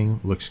something.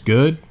 Looks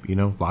good.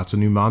 Lots of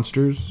new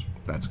monsters.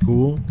 That's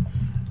cool.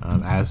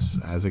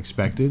 As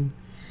expected.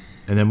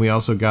 And then we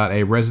also got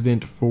a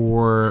Resident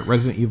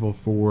Evil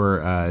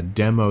 4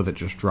 demo that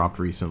just dropped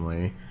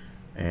recently.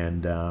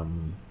 And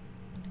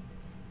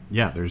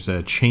there's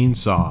a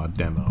chainsaw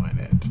demo in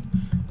it.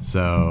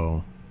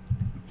 So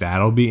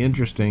that'll be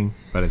interesting.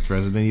 But it's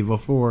Resident Evil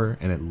 4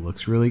 and it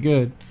looks really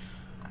good.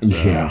 So,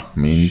 yeah, I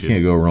mean, you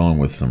can't go wrong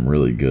with some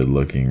really good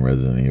looking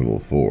Resident Evil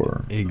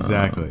 4.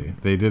 Exactly.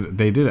 They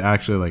did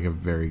actually like a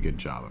very good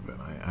job of it.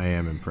 I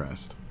am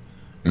impressed.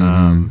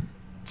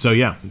 So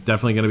yeah,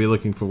 definitely going to be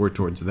looking forward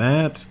towards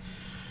that.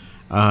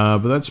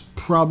 But that's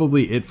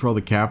probably it for all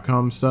the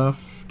Capcom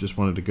stuff. Just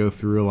wanted to go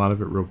through a lot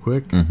of it real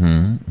quick.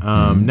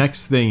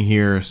 Next thing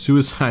here,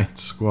 Suicide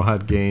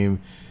Squad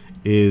game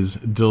is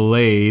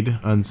delayed,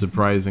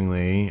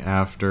 unsurprisingly,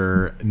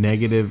 after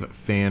negative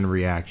fan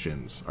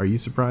reactions. Are you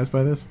surprised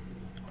by this?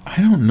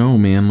 I don't know,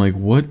 man. Like,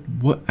 what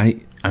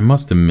I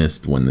must have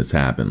missed when this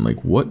happened.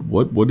 Like,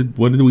 what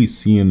did we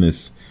see in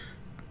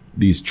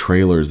these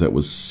trailers that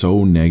was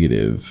so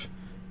negative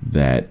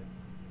that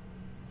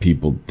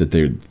people that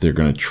they're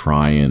gonna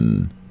try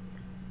and,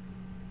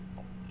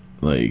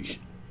 like,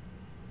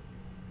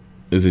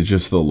 is it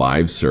just the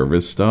live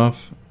service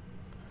stuff?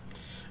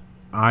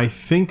 I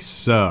think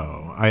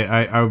so.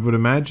 I would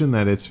imagine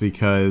that it's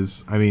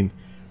because, I mean,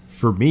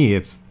 for me,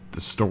 it's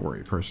the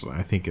story, personally.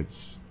 I think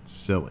it's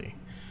silly.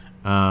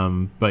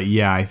 But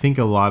yeah, I think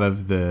a lot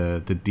of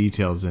the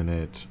details in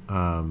it,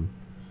 in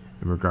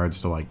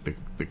regards to like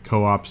the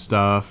co-op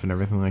stuff and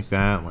everything like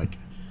that, like,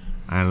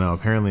 I don't know,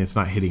 apparently it's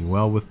not hitting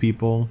well with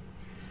people,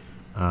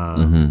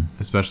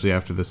 especially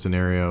after the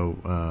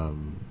scenario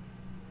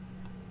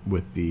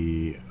with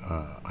the,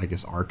 I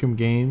guess, Arkham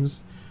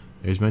games.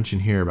 There's mention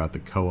here about the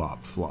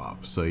co-op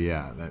flop, so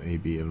yeah, that may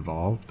be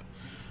involved.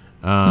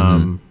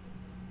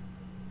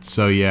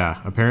 So yeah,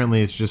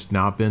 apparently it's just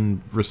not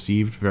been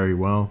received very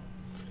well.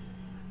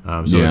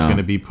 It's going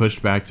to be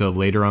pushed back to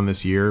later on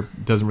this year.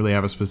 It doesn't really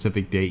have a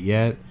specific date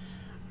yet.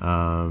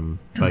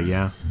 But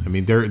yeah, I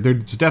mean,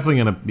 it's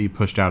definitely going to be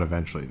pushed out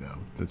eventually, though.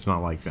 It's not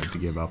like them to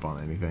give up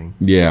on anything.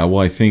 Yeah,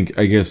 well,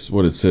 I guess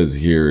what it says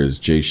here is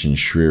Jason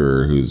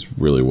Schreier,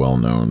 who's really well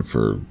known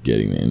for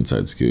getting the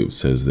inside scoop,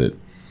 says that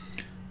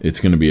it's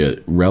going to be a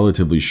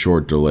relatively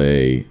short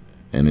delay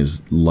and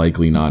is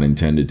likely not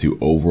intended to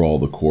overhaul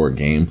the core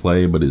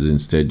gameplay, but is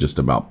instead just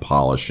about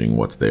polishing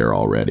what's there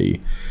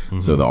already.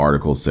 So the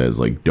article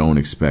says, like, don't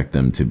expect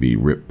them to be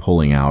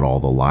pulling out all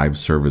the live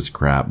service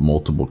crap,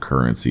 multiple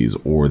currencies,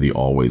 or the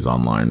always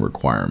online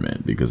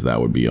requirement, because that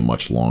would be a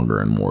much longer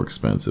and more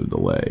expensive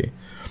delay.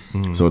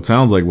 So it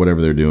sounds like whatever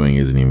they're doing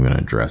isn't even going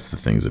to address the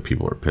things that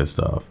people are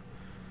pissed off.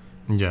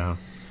 Yeah.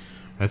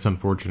 That's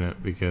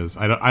unfortunate because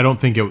I don't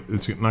think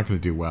it's not going to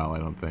do well. I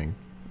don't think.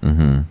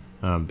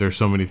 There's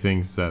so many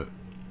things that,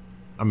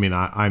 I mean,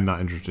 I'm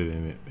not interested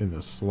in it in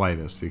the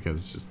slightest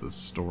because just the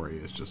story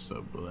is just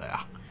so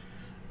blah.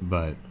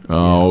 But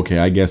okay.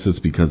 I guess it's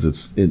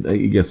because I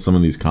guess some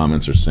of these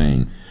comments are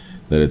saying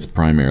that it's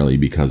primarily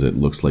because it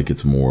looks like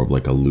it's more of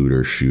like a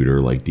looter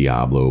shooter like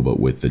Diablo, but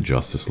with the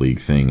Justice League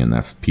thing, and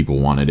that's people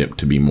wanted it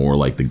to be more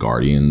like the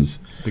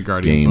Guardians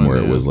game, where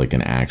it was like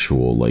an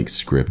actual like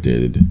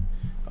scripted,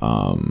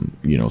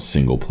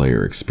 single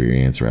player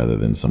experience rather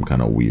than some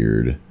kind of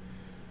weird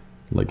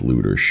like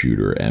looter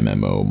shooter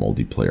MMO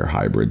multiplayer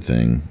hybrid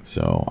thing.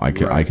 So I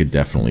could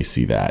definitely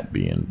see that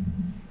being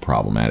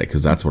problematic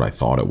because that's what I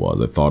thought it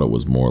was. I thought it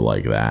was more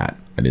like that.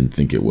 I didn't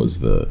think it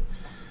was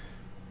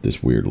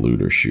this weird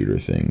looter shooter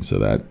thing. So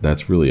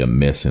that's really a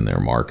miss in their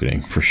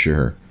marketing for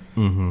sure.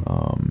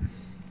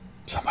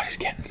 Somebody's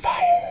getting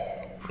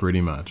fired.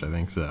 Pretty much, I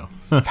think so.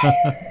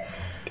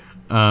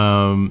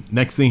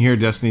 Next thing here,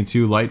 Destiny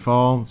 2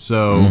 Lightfall.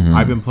 So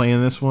I've been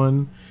playing this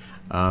one.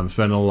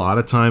 Spending a lot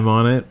of time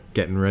on it,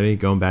 getting ready,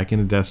 going back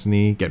into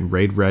Destiny, getting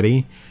raid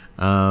ready.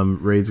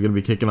 Raid's going to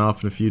be kicking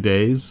off in a few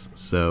days,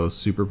 so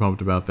super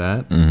pumped about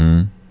that.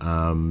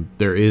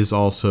 There is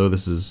also,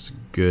 this is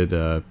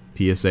good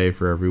PSA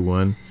for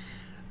everyone.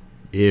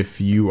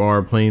 If you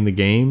are playing the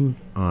game,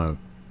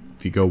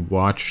 if you go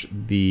watch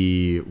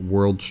the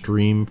world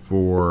stream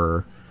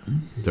for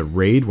the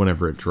raid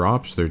whenever it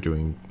drops, they're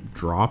doing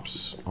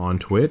drops on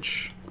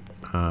Twitch,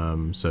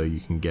 so you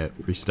can get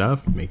free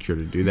stuff. Make sure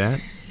to do that.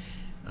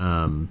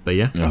 But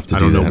yeah, I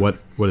don't know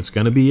what it's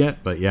going to be yet,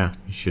 but yeah,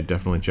 you should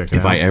definitely check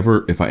it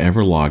out. If I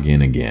ever log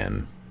in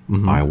again,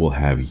 I will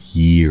have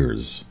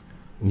years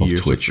of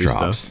Twitch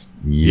drops.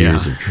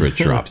 Years of Twitch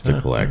drops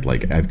to collect.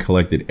 Like I've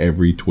collected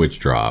every Twitch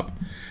drop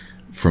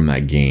from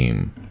that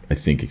game, I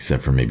think,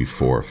 except for maybe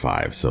 4 or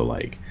 5. So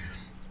like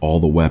all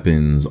the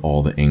weapons,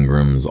 all the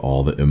Ingrams,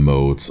 all the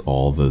emotes,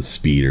 all the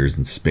speeders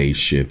and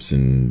spaceships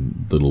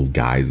and little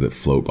guys that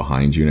float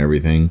behind you and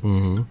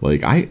everything.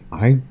 Like I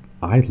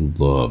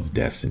love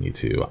Destiny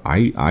 2.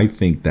 I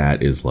think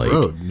that is like,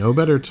 bro, no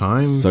better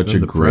time. Such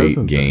than a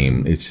great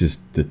game. It's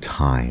just the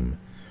time.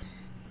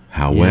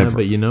 However,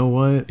 but you know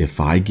what? If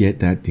I get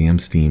that damn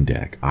Steam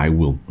Deck, I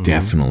will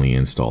definitely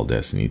install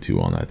Destiny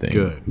 2 on that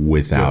thing,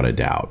 without a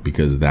doubt,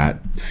 because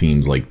that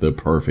seems like the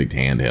perfect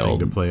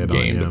handheld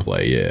game to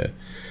play. Yeah.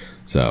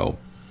 So,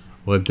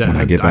 when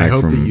I get back I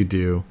hope that you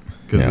do.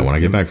 Yeah, when I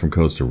get back from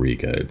Costa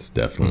Rica, it's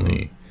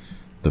definitely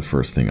the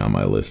first thing on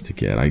my list to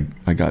get. I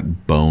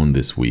got boned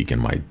this week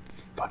and my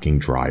fucking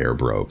dryer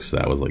broke, so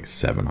that was like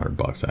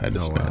 $700 I had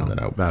to spend.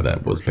 Wow. And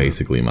that was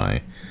basically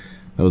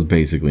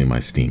my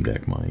Steam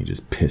Deck money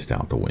just pissed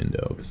out the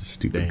window because the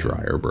stupid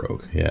dryer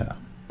broke. Yeah,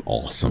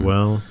 awesome.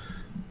 Well,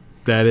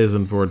 that is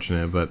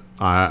unfortunate, but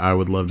I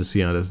would love to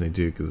see on Destiny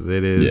 2 because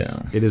it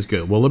is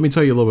good. Well, let me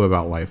tell you a little bit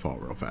about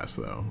Lightfall real fast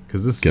though,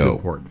 because this is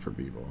important for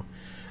people.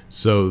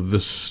 So the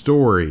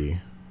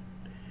story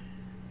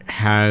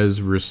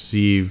has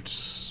received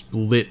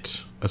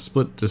a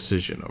split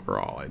decision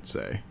overall, I'd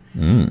say.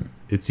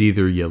 It's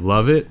either you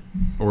love it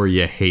or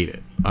you hate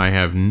it. I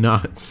have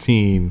not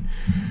seen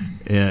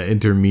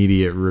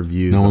intermediate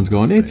reviews. No one's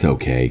going, it's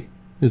okay.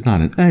 There's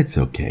not it's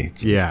okay.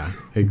 Yeah,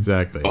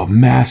 exactly. A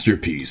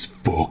masterpiece,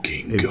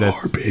 fucking garbage.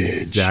 That's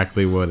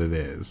exactly what it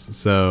is.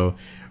 So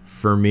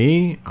for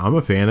me, I'm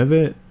a fan of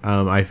it.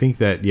 I think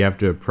that you have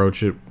to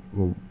approach it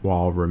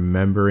while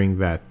remembering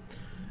that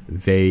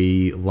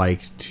they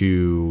like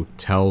to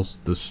tell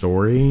the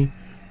story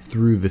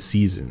through the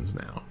seasons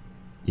now.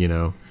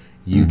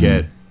 You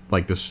get,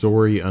 like, the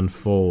story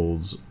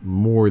unfolds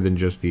more than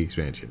just the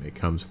expansion. It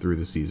comes through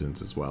the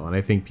seasons as well. And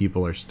I think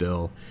people are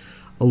still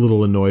a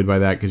little annoyed by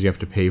that because you have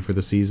to pay for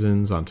the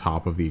seasons on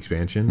top of the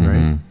expansion,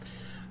 right?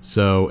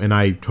 So, and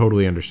I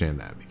totally understand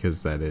that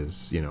because that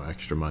is,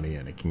 extra money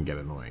and it can get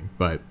annoying.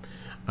 But,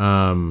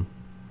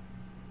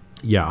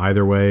 yeah,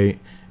 either way,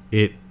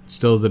 it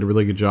still did a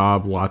really good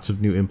job. Lots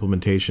of new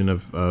implementation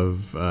of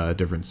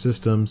different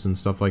systems and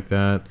stuff like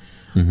that.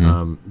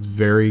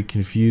 Very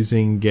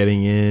confusing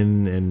getting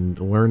in and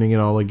learning it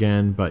all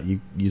again, but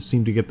you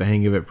seem to get the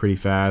hang of it pretty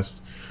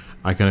fast.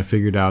 I kind of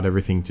figured out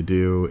everything to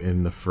do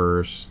in the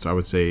first, I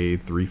would say,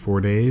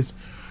 3-4 days.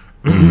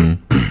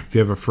 If you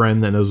have a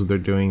friend that knows what they're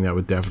doing, that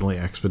would definitely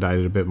expedite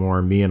it a bit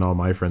more. Me and all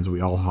my friends,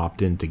 we all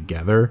hopped in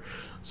together,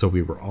 so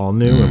we were all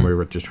new and we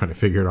were just trying to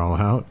figure it all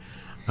out.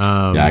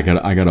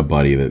 Yeah, I got a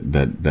buddy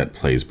that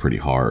plays pretty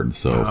hard.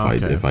 So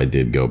if I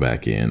did go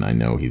back in, I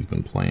know he's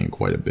been playing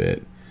quite a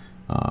bit.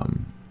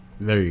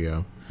 There you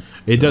go.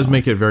 It does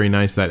make it very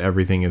nice that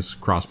everything is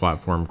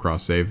cross-platform,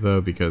 cross-save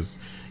though, because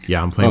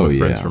I'm playing with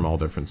friends from all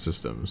different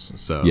systems.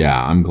 So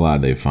yeah, I'm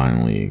glad they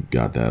finally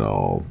got that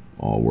all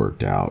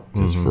worked out.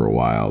 Because for a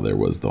while there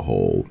was the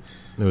whole.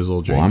 It was a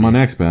little janky. Well, I'm on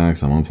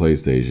Xbox, I'm on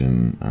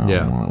PlayStation.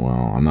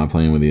 Well, I'm not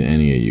playing with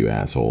any of you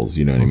assholes.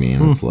 You know what I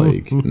mean? It's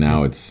like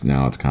now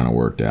it's kind of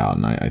worked out,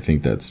 and I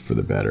think that's for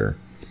the better.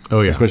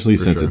 Oh yeah, especially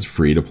since it's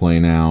free to play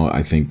now.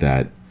 I think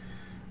that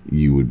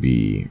you would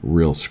be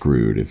real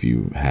screwed if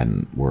you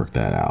hadn't worked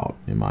that out,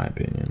 in my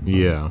opinion.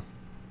 Yeah,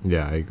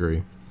 I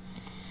agree.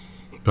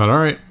 But all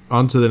right,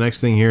 on to the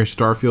next thing here.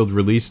 Starfield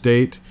release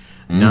date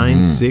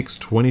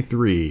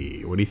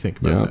 9/6/23. What do you think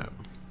about that?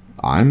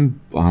 I'm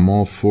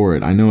all for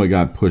it. I know it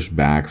got pushed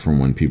back from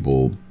when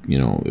people,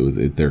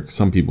 there.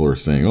 Some people are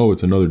saying, "Oh,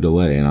 it's another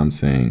delay," and I'm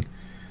saying,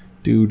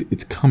 "Dude,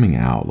 it's coming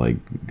out.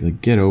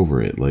 Like get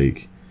over it.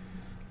 Like,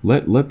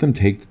 let them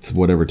take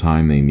whatever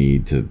time they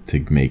need to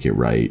make it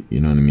right.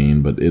 You know what I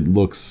mean?" But it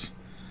looks,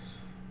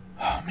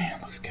 oh man,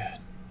 it looks good.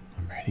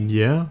 I'm ready.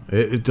 Yeah,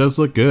 it does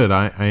look good.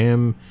 I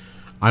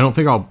don't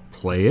think I'll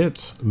play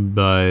it,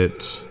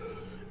 but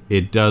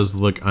it does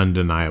look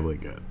undeniably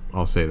good.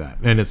 I'll say that.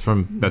 And it's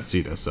from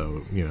Bethesda,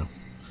 so,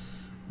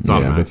 it's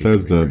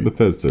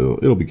Bethesda,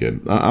 it'll be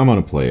good. I'm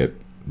going to play it.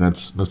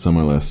 That's on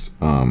my list.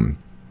 My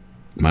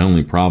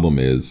only problem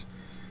is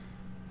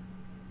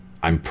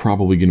I'm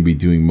probably going to be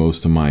doing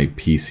most of my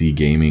PC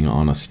gaming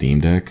on a Steam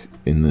Deck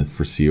in the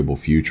foreseeable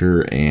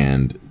future,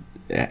 and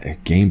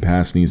Game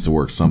Pass needs to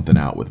work something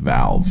out with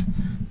Valve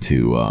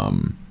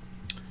to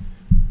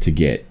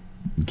get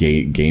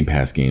Game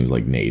Pass games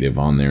like native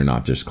on there,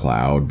 not just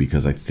cloud,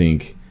 because I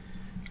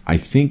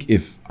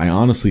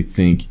honestly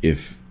think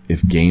if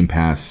Game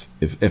Pass,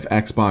 if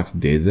Xbox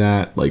did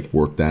that, like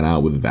worked that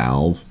out with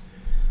Valve,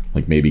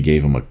 like maybe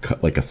gave them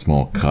a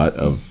small cut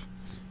of,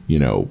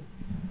 the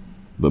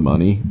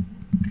money,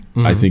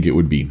 I think it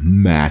would be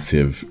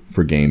massive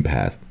for Game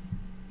Pass.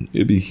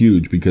 It'd be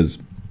huge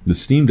because the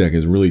Steam Deck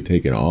has really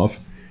taken off,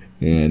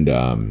 and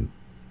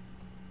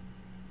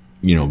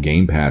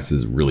Game Pass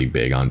is really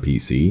big on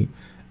PC,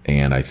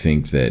 and I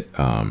think that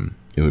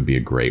it would be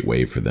a great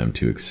way for them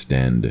to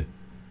extend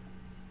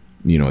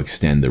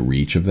the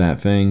reach of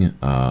that thing,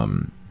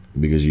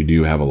 because you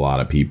do have a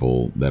lot of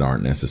people that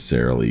aren't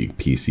necessarily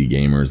PC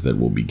gamers that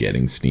will be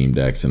getting Steam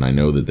Decks, and I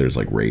know that there's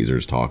like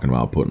Razer's talking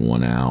about putting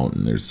one out,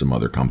 and there's some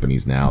other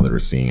companies now that are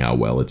seeing how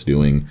well it's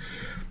doing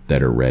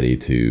that are ready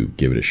to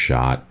give it a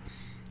shot.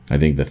 I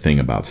think the thing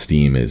about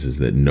Steam is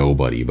that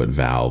nobody but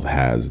Valve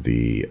has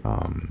the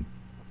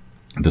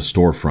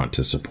storefront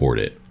to support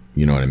it.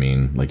 You know what I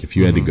mean? Like if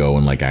you had to go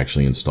and like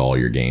actually install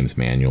your games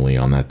manually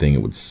on that thing,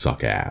 it would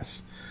suck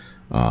ass.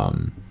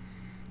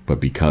 But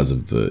because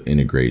of the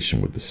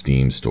integration with the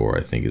Steam store,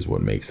 I think is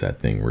what makes that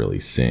thing really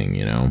sing,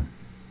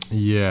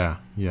 Yeah,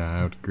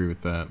 I would agree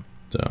with that.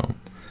 So,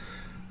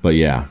 but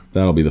yeah,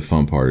 that'll be the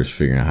fun part, is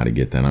figuring out how to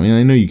get that. I mean,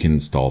 I know you can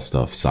install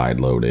stuff,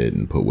 sideload it,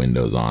 and put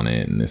Windows on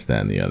it, and this,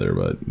 that, and the other,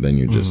 but then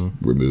you're just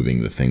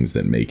removing the things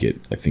that make it,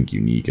 I think,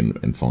 unique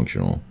and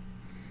functional.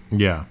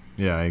 Yeah,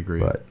 I agree.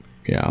 But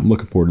yeah, I'm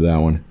looking forward to that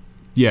one.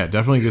 Yeah,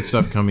 definitely good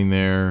stuff coming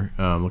there.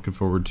 Looking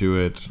forward to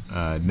it.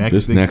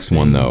 Next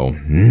one though.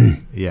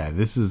 Yeah,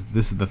 this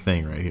is the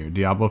thing right here.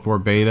 Diablo 4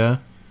 beta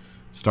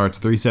starts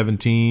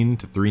 3/17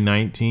 to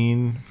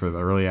 3/19 for the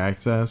early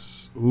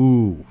access.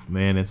 Ooh,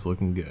 man, it's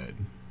looking good.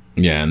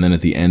 Yeah, and then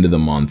at the end of the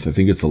month, I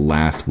think it's the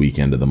last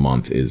weekend of the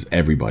month, is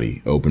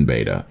everybody open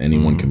beta.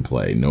 Anyone can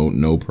play.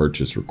 No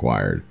purchase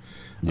required.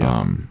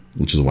 Yeah.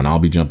 Which is when I'll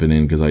be jumping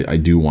in, because I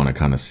do want to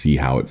kind of see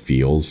how it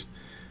feels.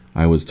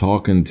 I was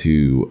talking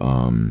to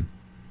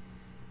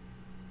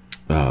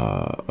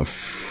a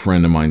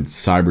friend of mine,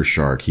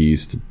 Cybershark. He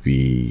used to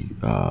be,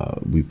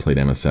 we played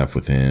MSF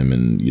with him,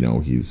 and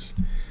he's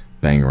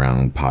banging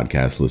around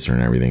podcast listener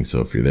and everything.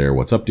 So if you're there,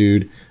 what's up,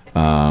 dude?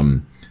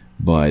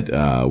 But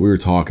we were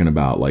talking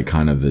about like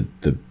kind of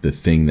the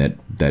thing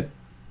that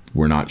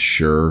we're not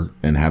sure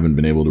and haven't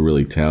been able to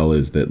really tell,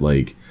 is that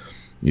like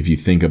if you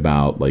think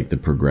about like the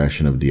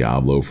progression of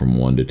Diablo from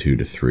 1 to 2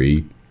 to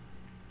 3,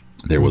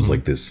 there was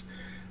like this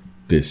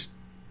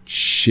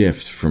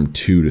shift from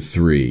 2 to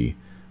 3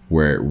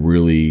 where it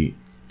really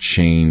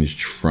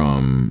changed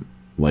from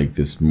like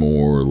this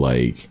more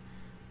like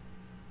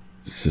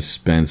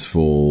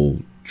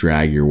suspenseful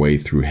drag your way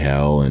through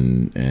hell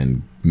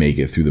and make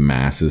it through the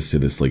masses, to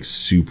this like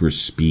super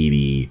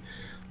speedy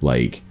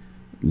like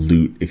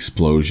loot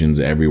explosions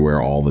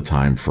everywhere all the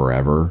time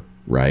forever,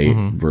 right?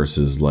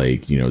 Versus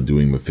like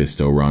doing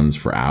Mephisto runs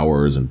for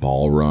hours and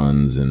ball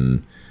runs,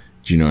 and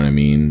do you know what I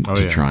mean?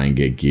 Try and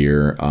get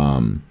gear.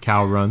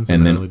 Cow runs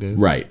in the early days.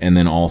 Right. And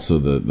then also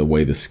the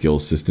way the skill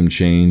system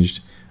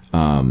changed.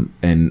 And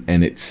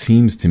it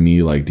seems to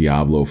me like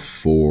Diablo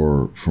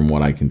 4, from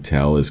what I can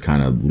tell, is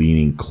kind of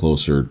leaning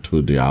closer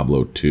to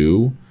Diablo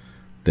 2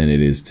 than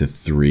it is to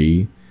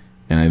 3.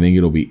 And I think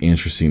it'll be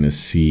interesting to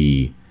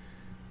see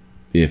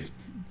if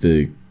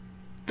the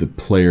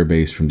player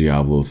base from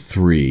Diablo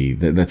 3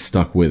 that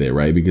stuck with it,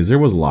 right? Because there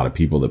was a lot of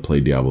people that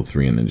played Diablo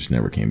 3 and then just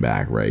never came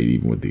back, right?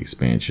 Even with the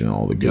expansion and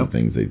all the good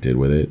things they did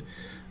with it.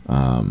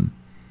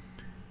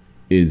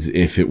 Is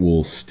if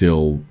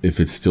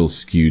it's still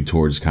skewed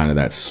towards kind of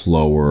that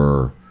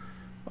slower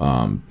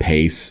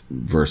pace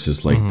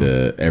versus like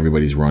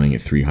everybody's running at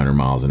 300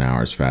 miles an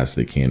hour as fast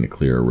as they can to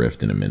clear a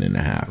rift in a minute and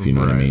a half. You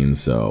know what I mean?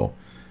 So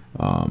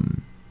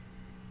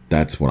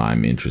that's what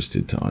I'm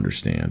interested to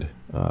understand.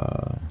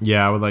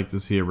 Yeah, I would like to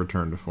see a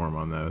return to form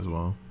on that as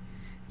well.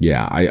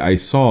 Yeah, I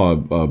saw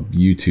a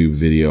YouTube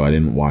video. I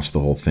didn't watch the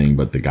whole thing,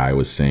 but the guy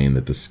was saying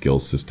that the skill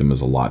system is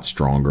a lot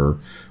stronger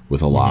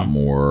with a lot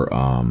more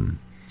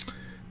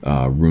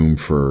room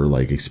for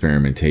like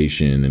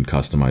experimentation and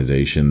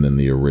customization than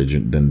the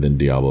than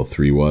Diablo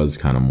 3 was.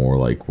 Kind of more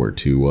like where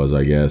 2 was,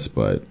 I guess.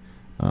 But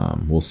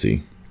we'll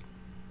see.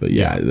 But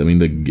yeah, I mean,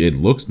 it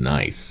looks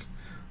nice.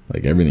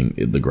 Like everything,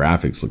 the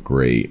graphics look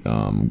great.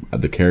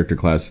 The character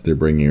classes they're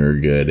bringing are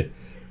good.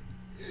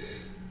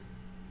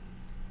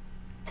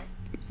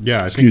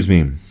 Yeah, Excuse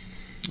me.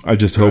 I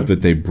just hope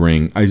that they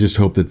bring. I just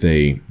hope that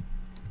they,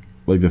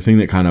 like, the thing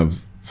that kind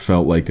of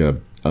felt like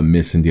a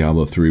miss in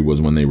Diablo 3 was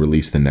when they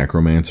released the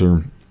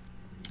Necromancer,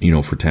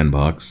 for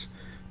 $10,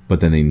 but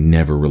then they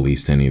never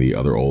released any of the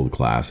other old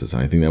classes,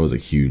 and I think that was a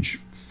huge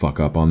fuck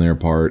up on their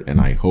part.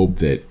 And I hope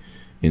that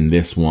in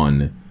this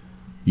one,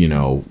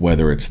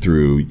 whether it's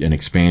through an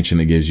expansion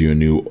that gives you a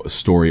new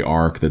story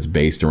arc that's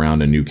based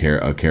around a new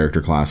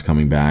character class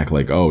coming back,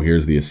 like, oh,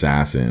 here's the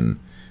assassin,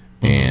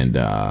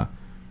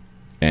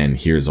 and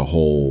here's a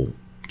whole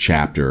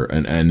chapter,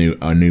 a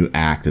new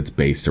act that's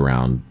based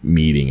around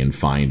meeting and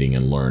finding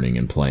and learning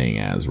and playing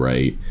as,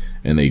 right?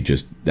 And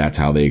that's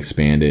how they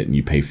expand it, and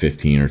you pay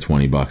 $15 or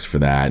 $20 for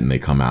that, and they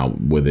come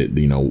out with it,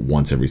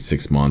 once every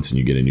 6 months, and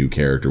you get a new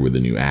character with a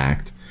new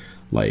act,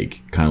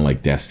 like kind of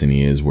like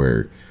Destiny is,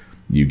 where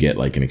you get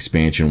like an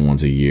expansion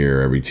once a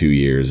year, every 2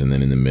 years, and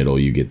then in the middle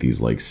you get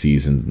these like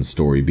seasons and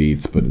story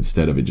beats. But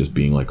instead of it just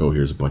being like, oh,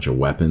 here's a bunch of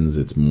weapons,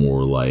 it's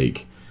more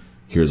like,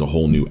 here's a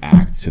whole new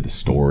act to the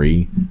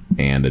story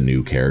and a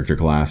new character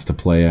class to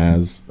play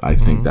as. I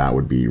think that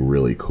would be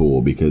really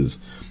cool,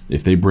 because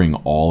if they bring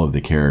all of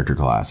the character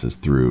classes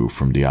through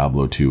from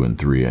Diablo 2 and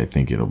 3, I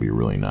think it'll be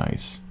really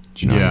nice.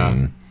 Do you know what I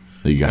mean?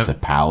 You got the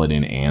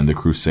Paladin and the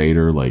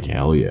Crusader, like,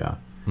 hell yeah.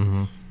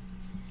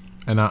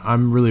 And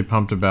I'm really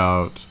pumped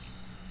about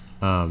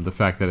the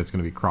fact that it's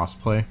going to be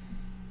cross-play.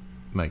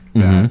 Like,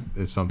 that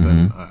is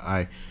something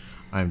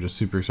I'm just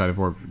super excited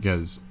for,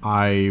 because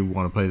I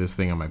want to play this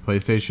thing on my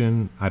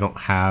PlayStation. I don't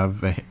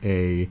have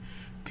a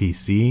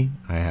PC.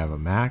 I have a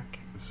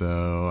Mac,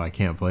 so I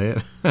can't play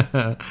it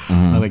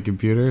on a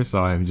computer.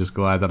 So I'm just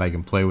glad that I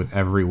can play with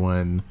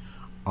everyone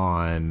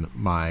on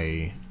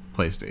my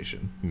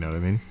PlayStation. You know what I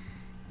mean?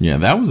 Yeah,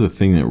 that was the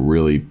thing that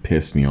really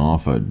pissed me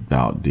off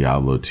about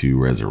Diablo 2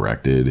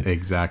 Resurrected.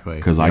 Exactly.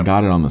 Because I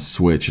got it on the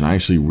Switch, and I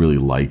actually really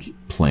like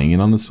playing it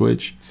on the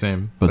Switch.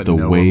 Same. But the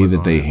way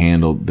that they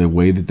handled the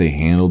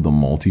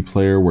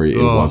multiplayer, where it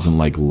wasn't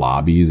like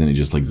lobbies and it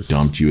just like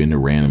dumped you into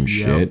random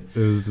shit. It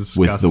was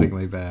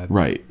disgustingly bad.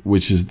 Right.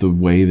 Which is the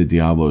way that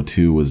Diablo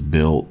 2 was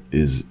built,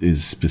 is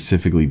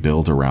specifically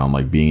built around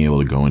like being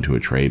able to go into a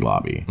trade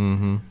lobby. Do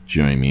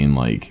you know what I mean?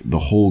 Like, the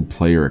whole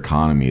player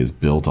economy is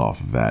built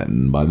off of that,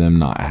 and by them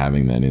not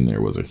having that in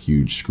there was a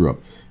huge screw up.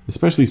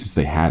 Especially since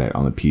they had it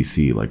on the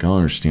PC. Like, I don't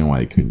understand why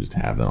they couldn't just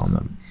have that on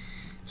the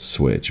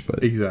Switch,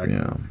 but exactly,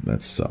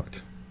 that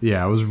sucked.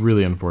 Yeah, it was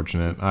really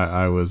unfortunate.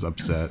 I was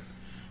upset.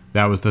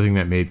 That was the thing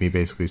that made me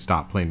basically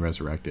stop playing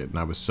Resurrected, and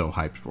I was so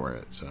hyped for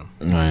it. So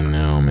I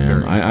know,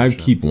 man. I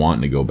keep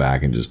wanting to go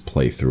back and just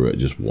play through it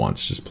just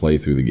once. Just play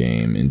through the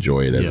game,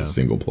 enjoy it as a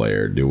single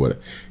player, do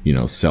what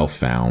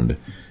self-found,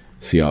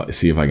 see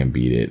if I can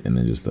beat it, and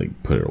then just like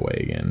put it away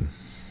again.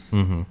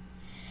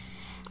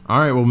 All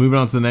right, well, moving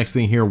on to the next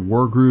thing here.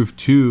 Wargroove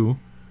 2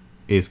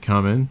 is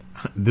coming.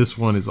 This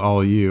one is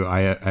all you.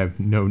 I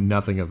know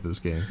nothing of this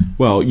game.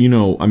 Well, you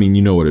know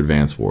what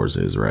Advance Wars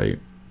is, right?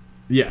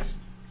 Yes.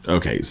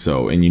 Okay,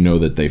 so, and you know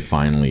that they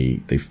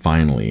finally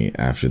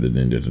after the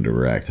Nintendo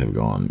Direct have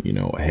gone,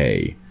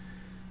 hey,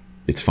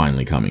 it's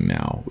finally coming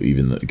now.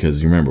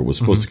 Because you remember, it was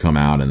supposed to come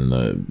out, and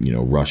then the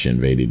Russia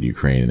invaded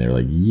Ukraine, and they're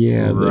like,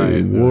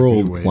 the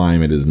world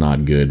climate is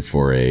not good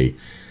for a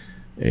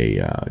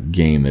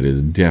game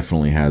that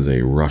definitely has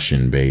a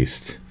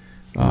Russian-based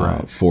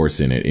force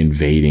in it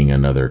invading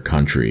another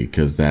country,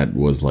 because that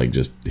was like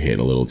just hit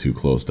a little too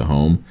close to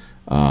home.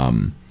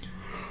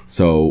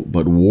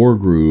 But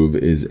Wargroove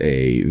is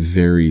a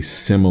very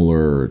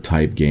similar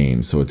type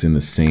game, so it's in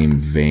the same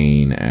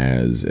vein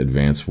as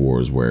Advance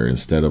Wars, where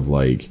instead of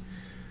like,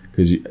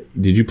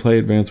 did you play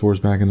Advance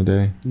Wars back in the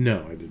day?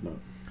 No, I did not.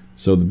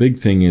 So the big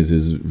thing is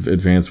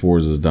Advance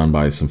Wars is done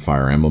by some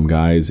Fire Emblem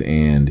guys,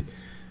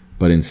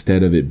 but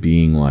instead of it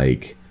being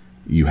like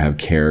you have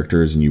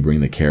characters and you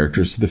bring the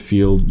characters to the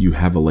field, you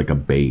have a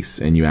base,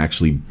 and you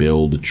actually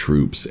build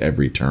troops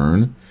every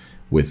turn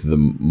with the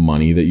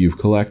money that you've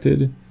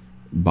collected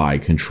by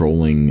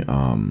controlling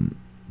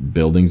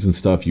buildings and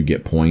stuff. You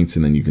get points,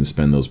 and then you can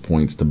spend those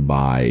points to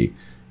buy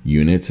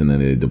units, and then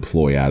they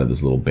deploy out of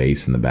this little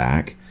base in the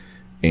back,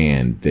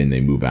 and then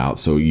they move out.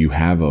 So you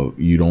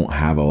don't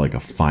have a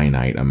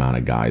finite amount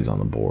of guys on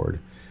the board.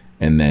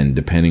 And then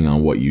depending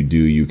on what you do,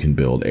 you can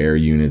build air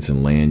units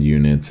and land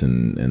units,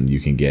 and you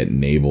can get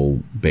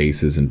naval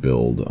bases and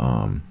build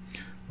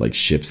like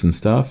ships and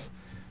stuff,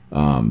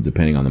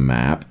 depending on the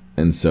map.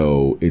 And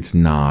so it's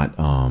not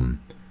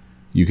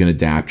you can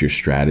adapt your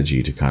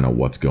strategy to kind of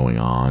what's going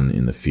on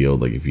in the field.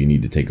 Like if you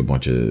need to take a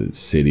bunch of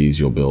cities,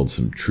 you'll build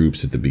some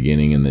troops at the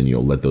beginning, and then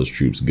you'll let those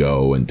troops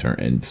go and turn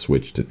and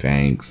switch to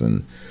tanks.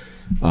 And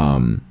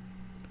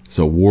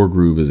so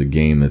Wargroove is a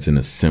game that's in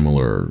a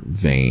similar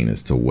vein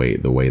as to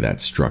the way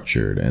that's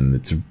structured, and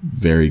it's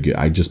very good.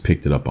 I just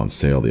picked it up on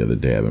sale the other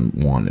day. I've been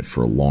wanting it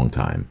for a long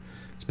time.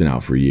 It's been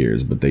out for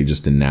years, but they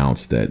just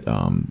announced that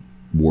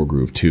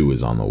Wargroove 2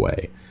 is on the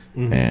way.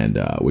 And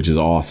which is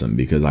awesome,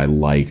 because I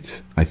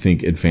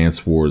think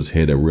Advanced Wars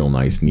hit a real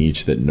nice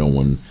niche that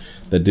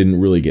didn't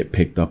really get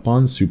picked up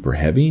on super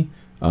heavy,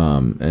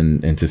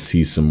 and to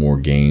see some more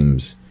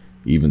games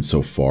even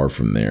so far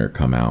from there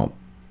come out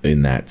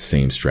in that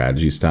same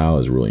strategy style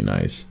is really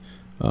nice.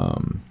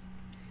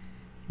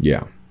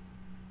 Yeah,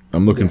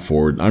 I'm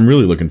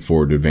really looking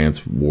forward to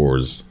Advanced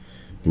Wars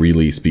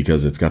release,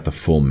 because it's got the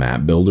full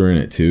map builder in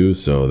it too,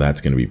 so that's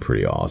going to be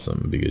pretty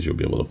awesome, because you'll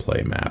be able to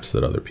play maps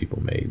that other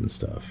people made and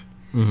stuff.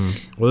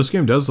 Well, this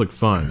game does look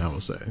fun, I will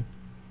say.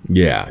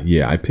 Yeah,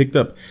 I picked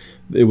up,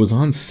 it was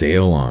on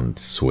sale on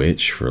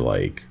Switch for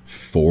like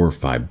 $4 or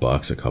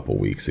 $5 a couple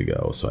weeks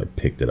ago, so I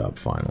picked it up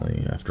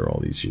finally after all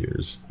these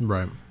years.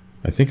 Right.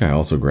 I think I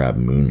also grabbed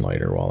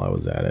Moonlighter while I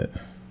was at it.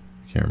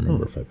 Can't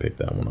remember if I picked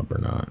that one up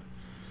or not.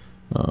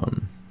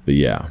 But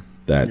yeah,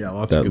 that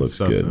looks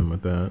stuff good. In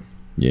with that.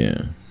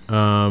 Yeah.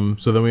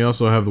 So then we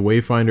also have the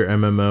Wayfinder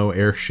MMO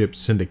Airship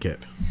Syndicate.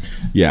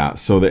 Yeah,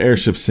 so the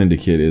Airship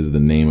Syndicate is the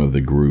name of the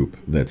group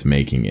that's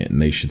making it,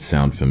 and they should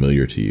sound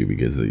familiar to you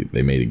because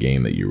they made a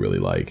game that you really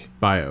like.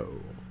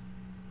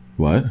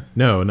 What?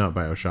 No, not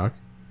BioShock.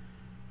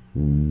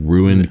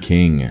 Ruined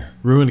King.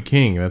 Ruined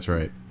King, that's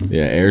right.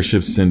 Yeah,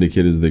 Airship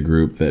Syndicate is the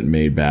group that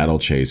made Battle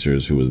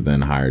Chasers, who was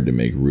then hired to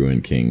make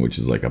Ruined King, which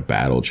is like a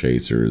Battle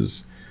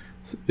Chasers.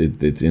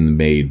 It's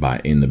made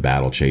in the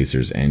Battle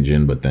Chasers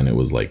engine, but then it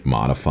was like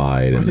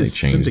modified, and they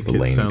changed the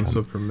lane. Sounds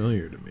so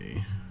familiar to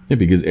me. Yeah,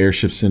 because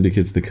Airship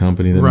Syndicate's the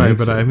company that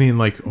makes it. I mean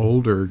like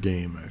older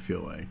game, I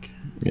feel like.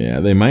 Yeah,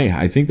 they might.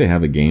 I think they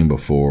have a game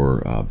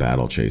before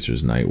Battle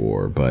Chasers Night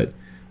War, but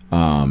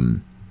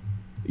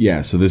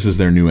yeah. So this is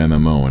their new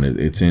MMO, and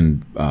it's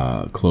in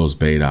closed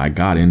beta. I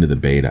got into the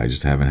beta. I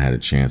just haven't had a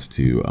chance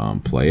to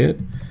play it.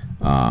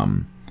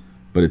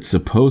 But it's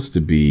supposed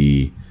to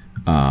be.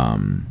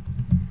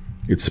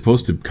 It's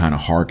supposed to kind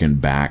of harken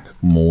back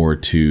more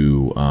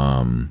to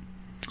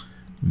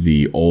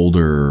the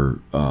older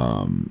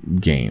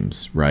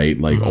games, right?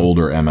 Like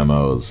older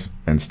MMOs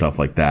and stuff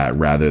like that,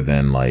 rather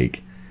than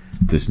like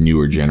this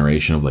newer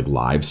generation of like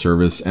live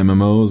service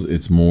MMOs.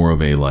 It's more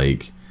of a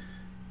like,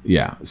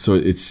 yeah. So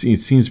it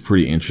seems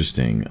pretty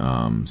interesting.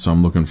 So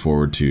I'm looking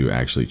forward to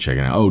actually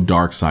checking it out. Oh,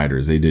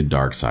 Darksiders. They did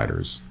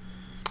Darksiders.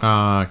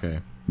 Okay.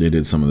 They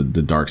did some of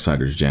the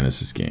Darksiders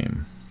Genesis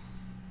game.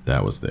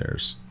 That was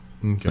theirs.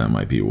 Okay. So that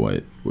might be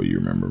what you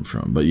remember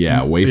from. But yeah,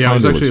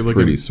 Wayfinder looks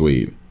pretty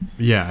sweet.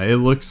 Yeah, it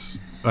looks,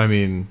 I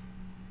mean,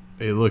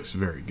 it looks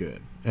very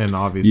good. And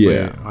obviously,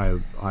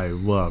 I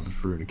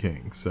loved Ruined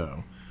King,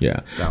 so...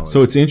 Yeah.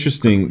 So it's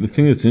interesting. The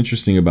thing that's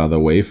interesting about the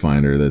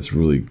Wayfinder that's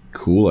really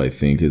cool, I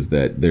think, is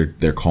that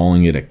they're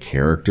calling it a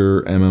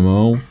character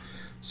MMO.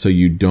 So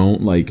you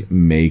don't like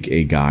make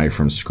a guy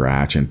from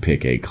scratch and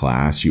pick a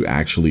class. You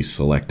actually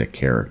select a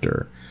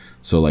character.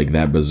 So like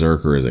that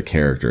Berserker is a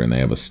character, and they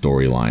have a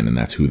storyline, and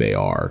that's who they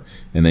are.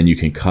 And then you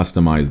can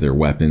customize their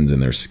weapons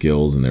and their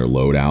skills and their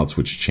loadouts,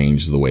 which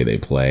changes the way they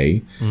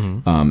play.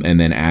 Mm-hmm. And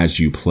then as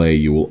you play,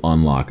 you will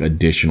unlock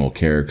additional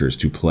characters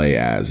to play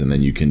as, and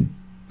then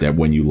that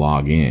when you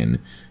log in,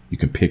 you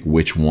can pick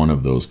which one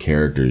of those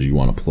characters you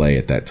want to play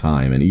at that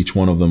time, and each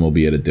one of them will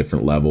be at a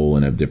different level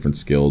and have different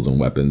skills and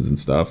weapons and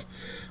stuff.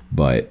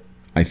 But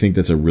I think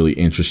that's a really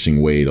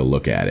interesting way to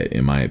look at it,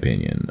 in my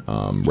opinion,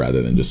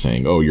 rather than just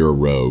saying, "Oh, you're a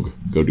rogue,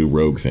 go do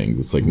rogue things."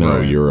 It's like,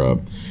 no, you're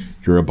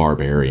a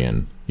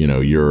barbarian. You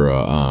know, you're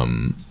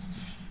an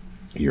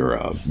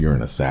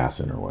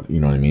assassin or what? You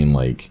know what I mean?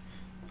 Like,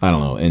 I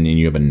don't know. And then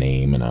you have a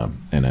name and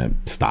a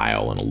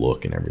style and a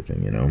look and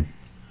everything. You know.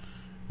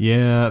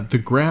 Yeah, the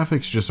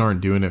graphics just aren't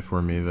doing it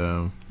for me,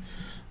 though.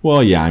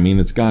 Well, yeah, I mean,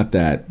 it's got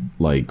that,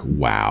 like,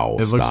 WoW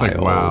style. It looks like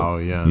WoW,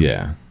 yeah.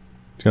 Yeah.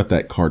 It's got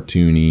that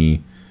cartoony,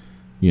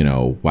 you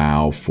know,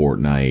 WoW,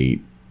 Fortnite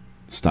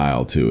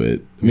style to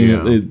it. I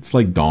mean, it's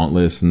like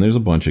Dauntless, and there's a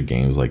bunch of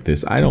games like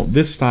this.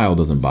 This style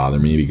doesn't bother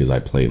me because I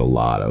played a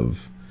lot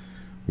of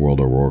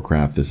World of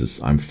Warcraft.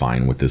 I'm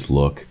fine with this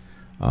look.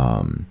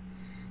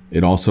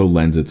 It also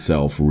lends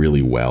itself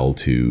really well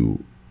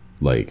to,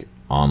 like,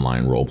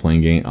 online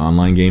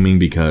online gaming,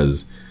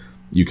 because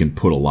you can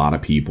put a lot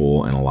of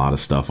people and a lot of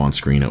stuff on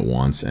screen at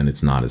once, and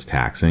it's not as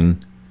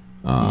taxing.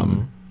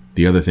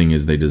 The other thing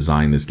is they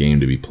designed this game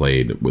to be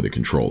played with a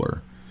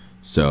controller,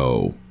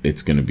 so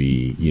it's going to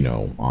be, you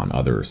know, on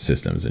other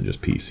systems than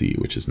just PC,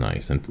 which is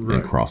nice, and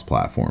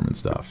cross-platform and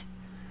stuff.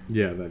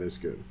 Yeah, that is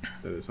good.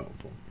 That is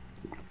helpful.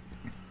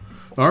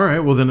 All right,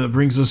 well then it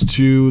brings us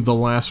to the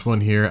last one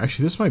here.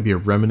 Actually, this might be a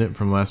remnant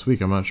from last week.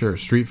 I'm not sure.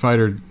 Street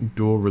Fighter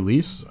Dual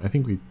Release. I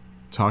think we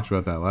talked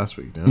about that last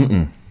week,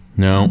 no?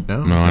 No,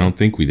 I don't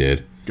think we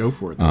did. Go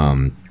for it,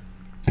 then.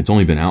 It's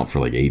only been out for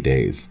like 8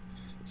 days.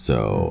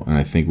 So, and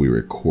I think we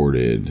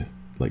recorded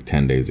like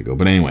 10 days ago.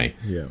 But anyway,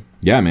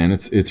 yeah, man,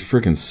 it's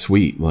freaking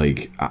sweet.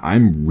 Like,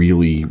 I'm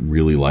really,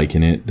 really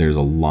liking it. There's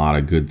a lot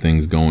of good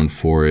things going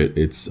for it.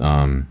 It's,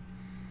 I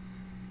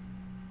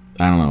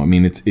don't know. I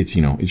mean, it's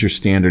you know, it's your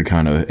standard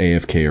kind of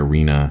AFK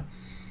arena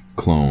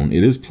clone.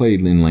 It is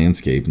played in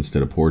landscape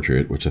instead of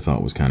portrait, which I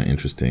thought was kind of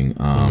interesting.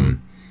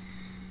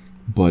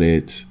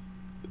 But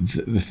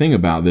the thing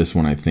about this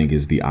one, I think,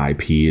 is the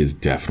IP is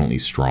definitely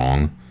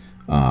strong.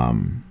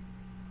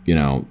 You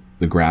know,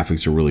 the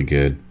graphics are really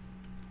good,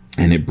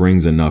 and it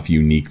brings enough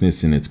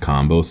uniqueness in its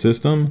combo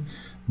system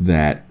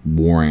that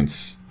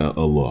warrants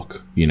a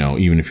look. You know,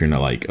 even if you're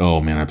not like,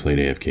 oh man, I played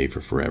AFK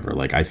for forever.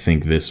 Like, I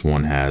think this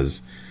one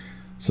has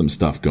some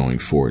stuff going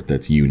for it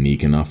that's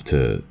unique enough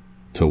to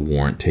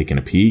warrant taking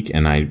a peek.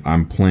 And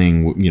I'm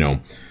playing, you know,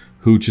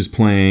 Hooch is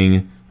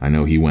playing. I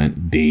know he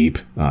went deep.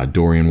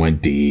 Dorian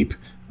went deep.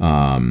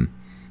 And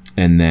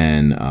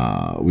then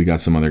we got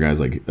some other guys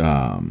like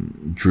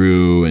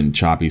Drew and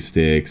Choppy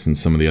Sticks and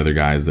some of the other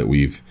guys that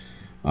we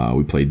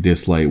played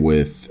Dislight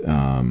with.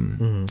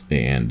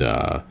 And,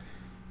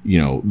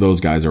 you know, those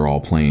guys are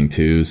all playing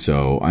too.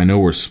 So I know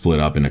we're split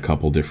up in a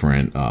couple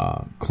different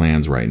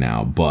clans right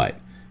now, but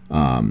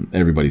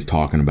everybody's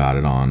talking about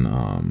it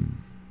on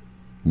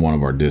one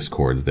of our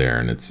Discords there,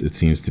 and it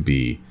seems to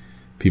be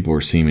people are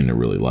seeming to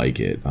really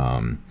like it.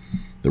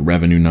 The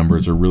revenue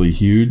numbers are really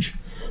huge.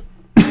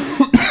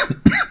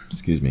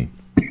 Excuse me.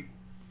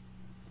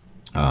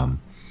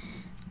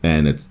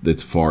 And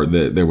it's far.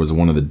 There was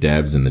one of the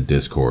devs in the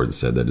Discord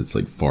said that it's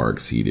like far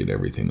exceeded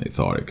everything they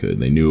thought it could.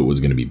 They knew it was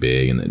going to be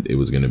big, and that it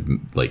was going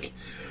to like.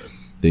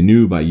 They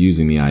knew by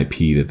using the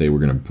IP that they were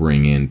going to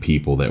bring in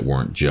people that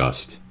weren't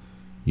just,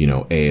 you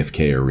know,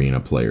 AFK arena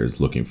players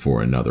looking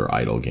for another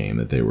idle game,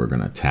 that they were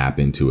going to tap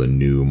into a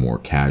new, more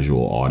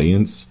casual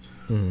audience.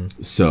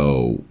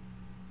 So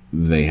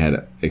they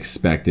had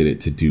expected it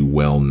to do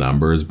well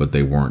numbers, but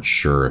they weren't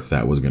sure if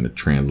that was going to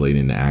translate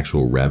into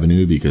actual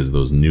revenue, because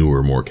those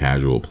newer, more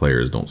casual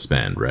players don't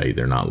spend, right?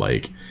 They're not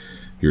like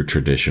your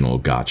traditional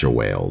gacha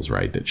whales,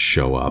 right, that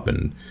show up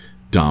and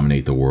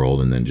dominate the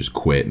world and then just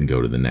quit and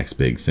go to the next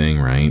big thing,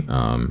 right?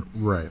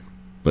 Right.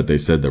 But they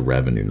said the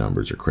revenue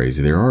numbers are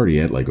crazy. They're already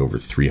at like over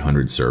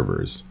 300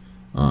 servers.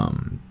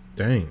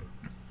 Dang.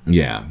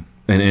 Yeah.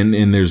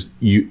 And there's,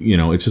 you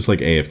know, it's just like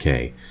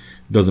AFK. It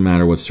doesn't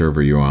matter what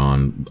server you're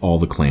on. All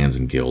the clans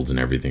and guilds and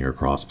everything are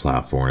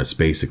cross-platform. It's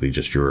basically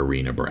just your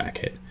arena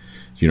bracket.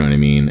 You know what I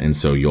mean? And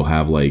so you'll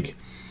have like,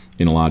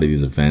 in a lot of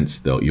these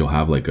events, you'll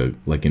have like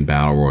in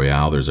Battle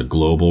Royale, there's a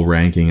global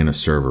ranking and a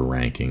server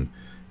ranking.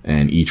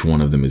 And each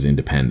one of them is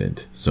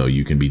independent. So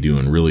you can be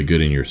doing really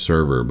good in your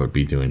server, but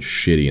be doing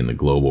shitty in the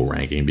global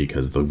ranking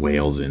because the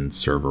whales in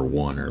server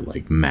 1 are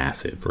like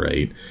massive,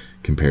 right?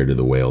 Compared to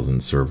the whales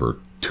in server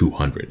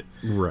 200.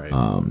 Right.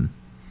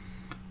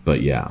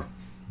 But yeah,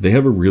 they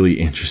have a really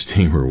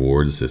interesting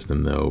reward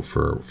system though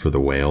for the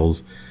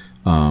whales.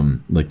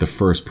 Like the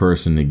first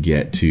person to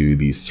get to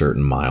these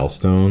certain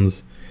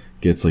milestones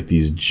gets like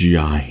these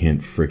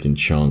giant freaking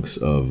chunks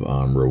of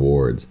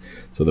rewards.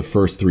 So the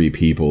first 3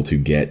 people to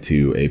get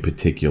to a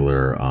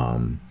particular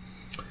I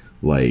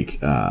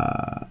don't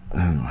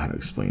know how to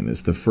explain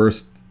this. The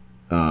first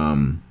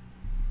so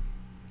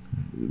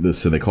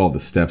they call it the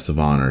Steps of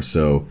Honor.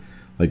 So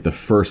like the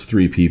first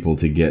 3 people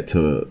to get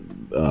to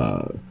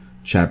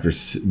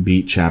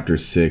beat chapter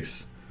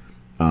 6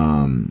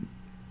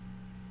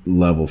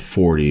 level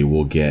 40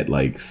 will get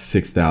like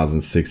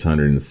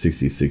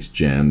 6,666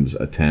 gems,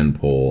 a 10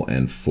 pole,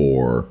 and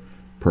 4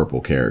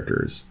 purple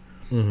characters.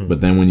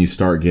 But then when you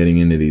start getting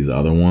into these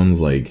other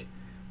ones, like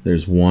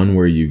there's one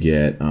where you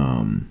get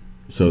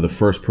so the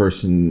first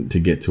person to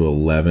get to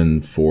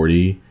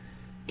 1140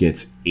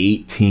 gets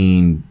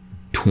 18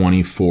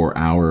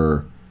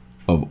 24-hour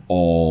of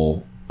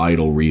all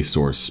idle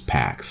resource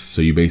packs.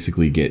 So you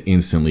basically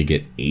instantly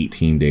get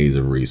 18 days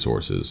of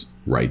resources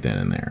right then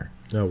and there.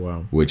 Oh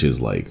wow. Which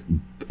is like,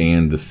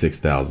 and the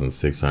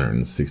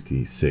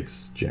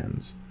 6,666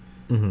 gems.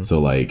 So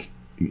like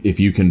if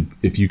you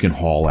can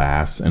haul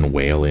ass and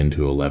whale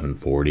into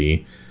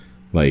 1140,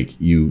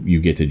 like you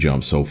get to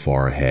jump so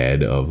far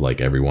ahead of like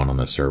everyone on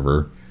the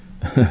server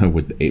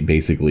with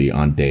basically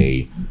on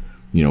day,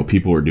 you know,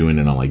 people are doing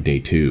it on like day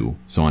 2.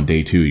 So on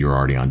day 2 you're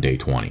already on day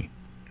 20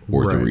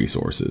 worth of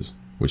resources,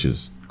 which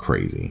is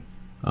crazy.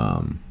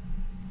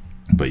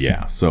 But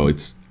yeah, so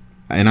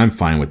and I'm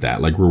fine with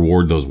that. Like,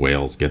 reward those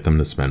whales, get them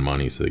to spend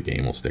money so the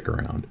game will stick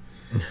around.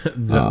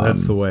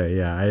 That's the way.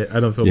 Yeah, I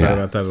don't feel bad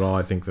about that at all.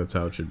 I think that's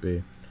how it should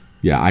be.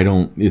 Yeah, I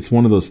don't. It's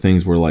one of those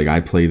things where like I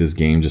play this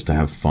game just to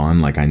have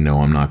fun. Like I know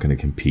I'm not going to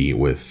compete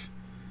with,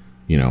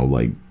 you know,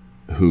 like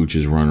Hooch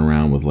is running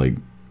around with like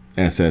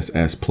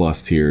SSS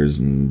plus tiers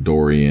and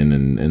Dorian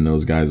and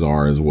those guys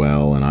are as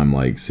well. And I'm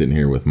like sitting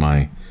here with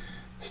my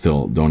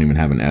still don't even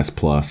have an S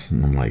plus,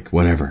 and I'm like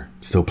whatever,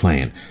 still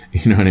playing.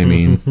 You know what I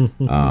mean?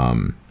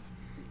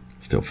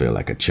 Still feel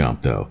like a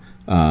chump though.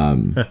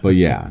 But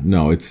yeah,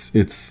 no,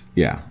 it's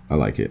yeah, I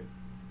like it.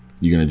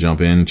 You gonna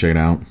jump in and check it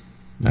out?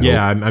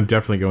 Yeah, I'm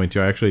definitely going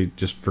to. I actually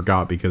just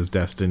forgot because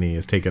Destiny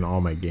has taken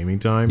all my gaming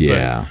time.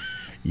 Yeah. But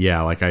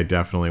yeah, like I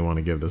definitely want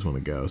to give this one a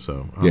go.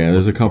 So yeah,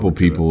 there's a couple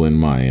people in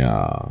my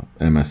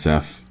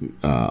MSF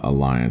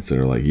alliance that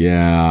are like,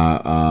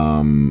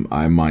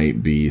 I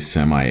might be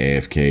semi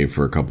AFK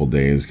for a couple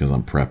days because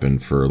I'm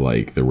prepping for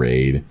like the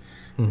raid,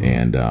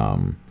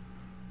 and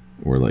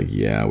we're like,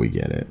 yeah, we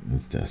get it.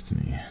 It's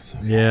Destiny. So,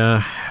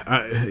 yeah,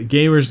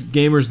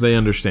 gamers, they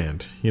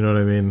understand. You know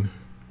what I mean?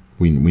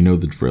 We know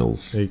the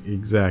drills.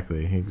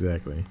 Exactly.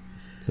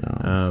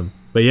 So.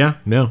 But yeah,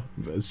 no,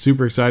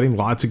 super exciting.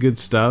 Lots of good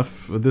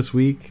stuff this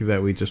week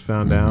that we just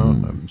found out.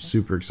 I'm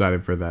super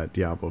excited for that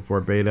Diablo 4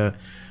 beta.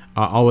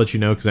 I'll let you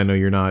know because I know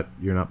you're not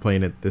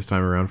playing it this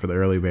time around for the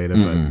early beta.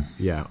 But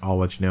yeah, I'll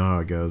let you know how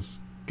it goes.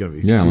 It's gonna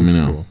be super let me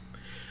know. Cool.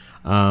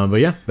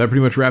 But yeah, that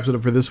pretty much wraps it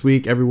up for this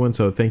week, everyone.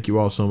 So thank you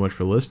all so much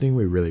for listening.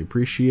 We really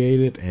appreciate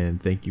it,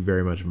 and thank you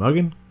very much,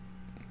 Muggin.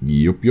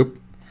 Yup.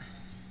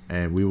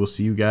 And we will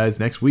see you guys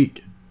next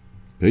week.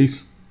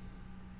 Peace.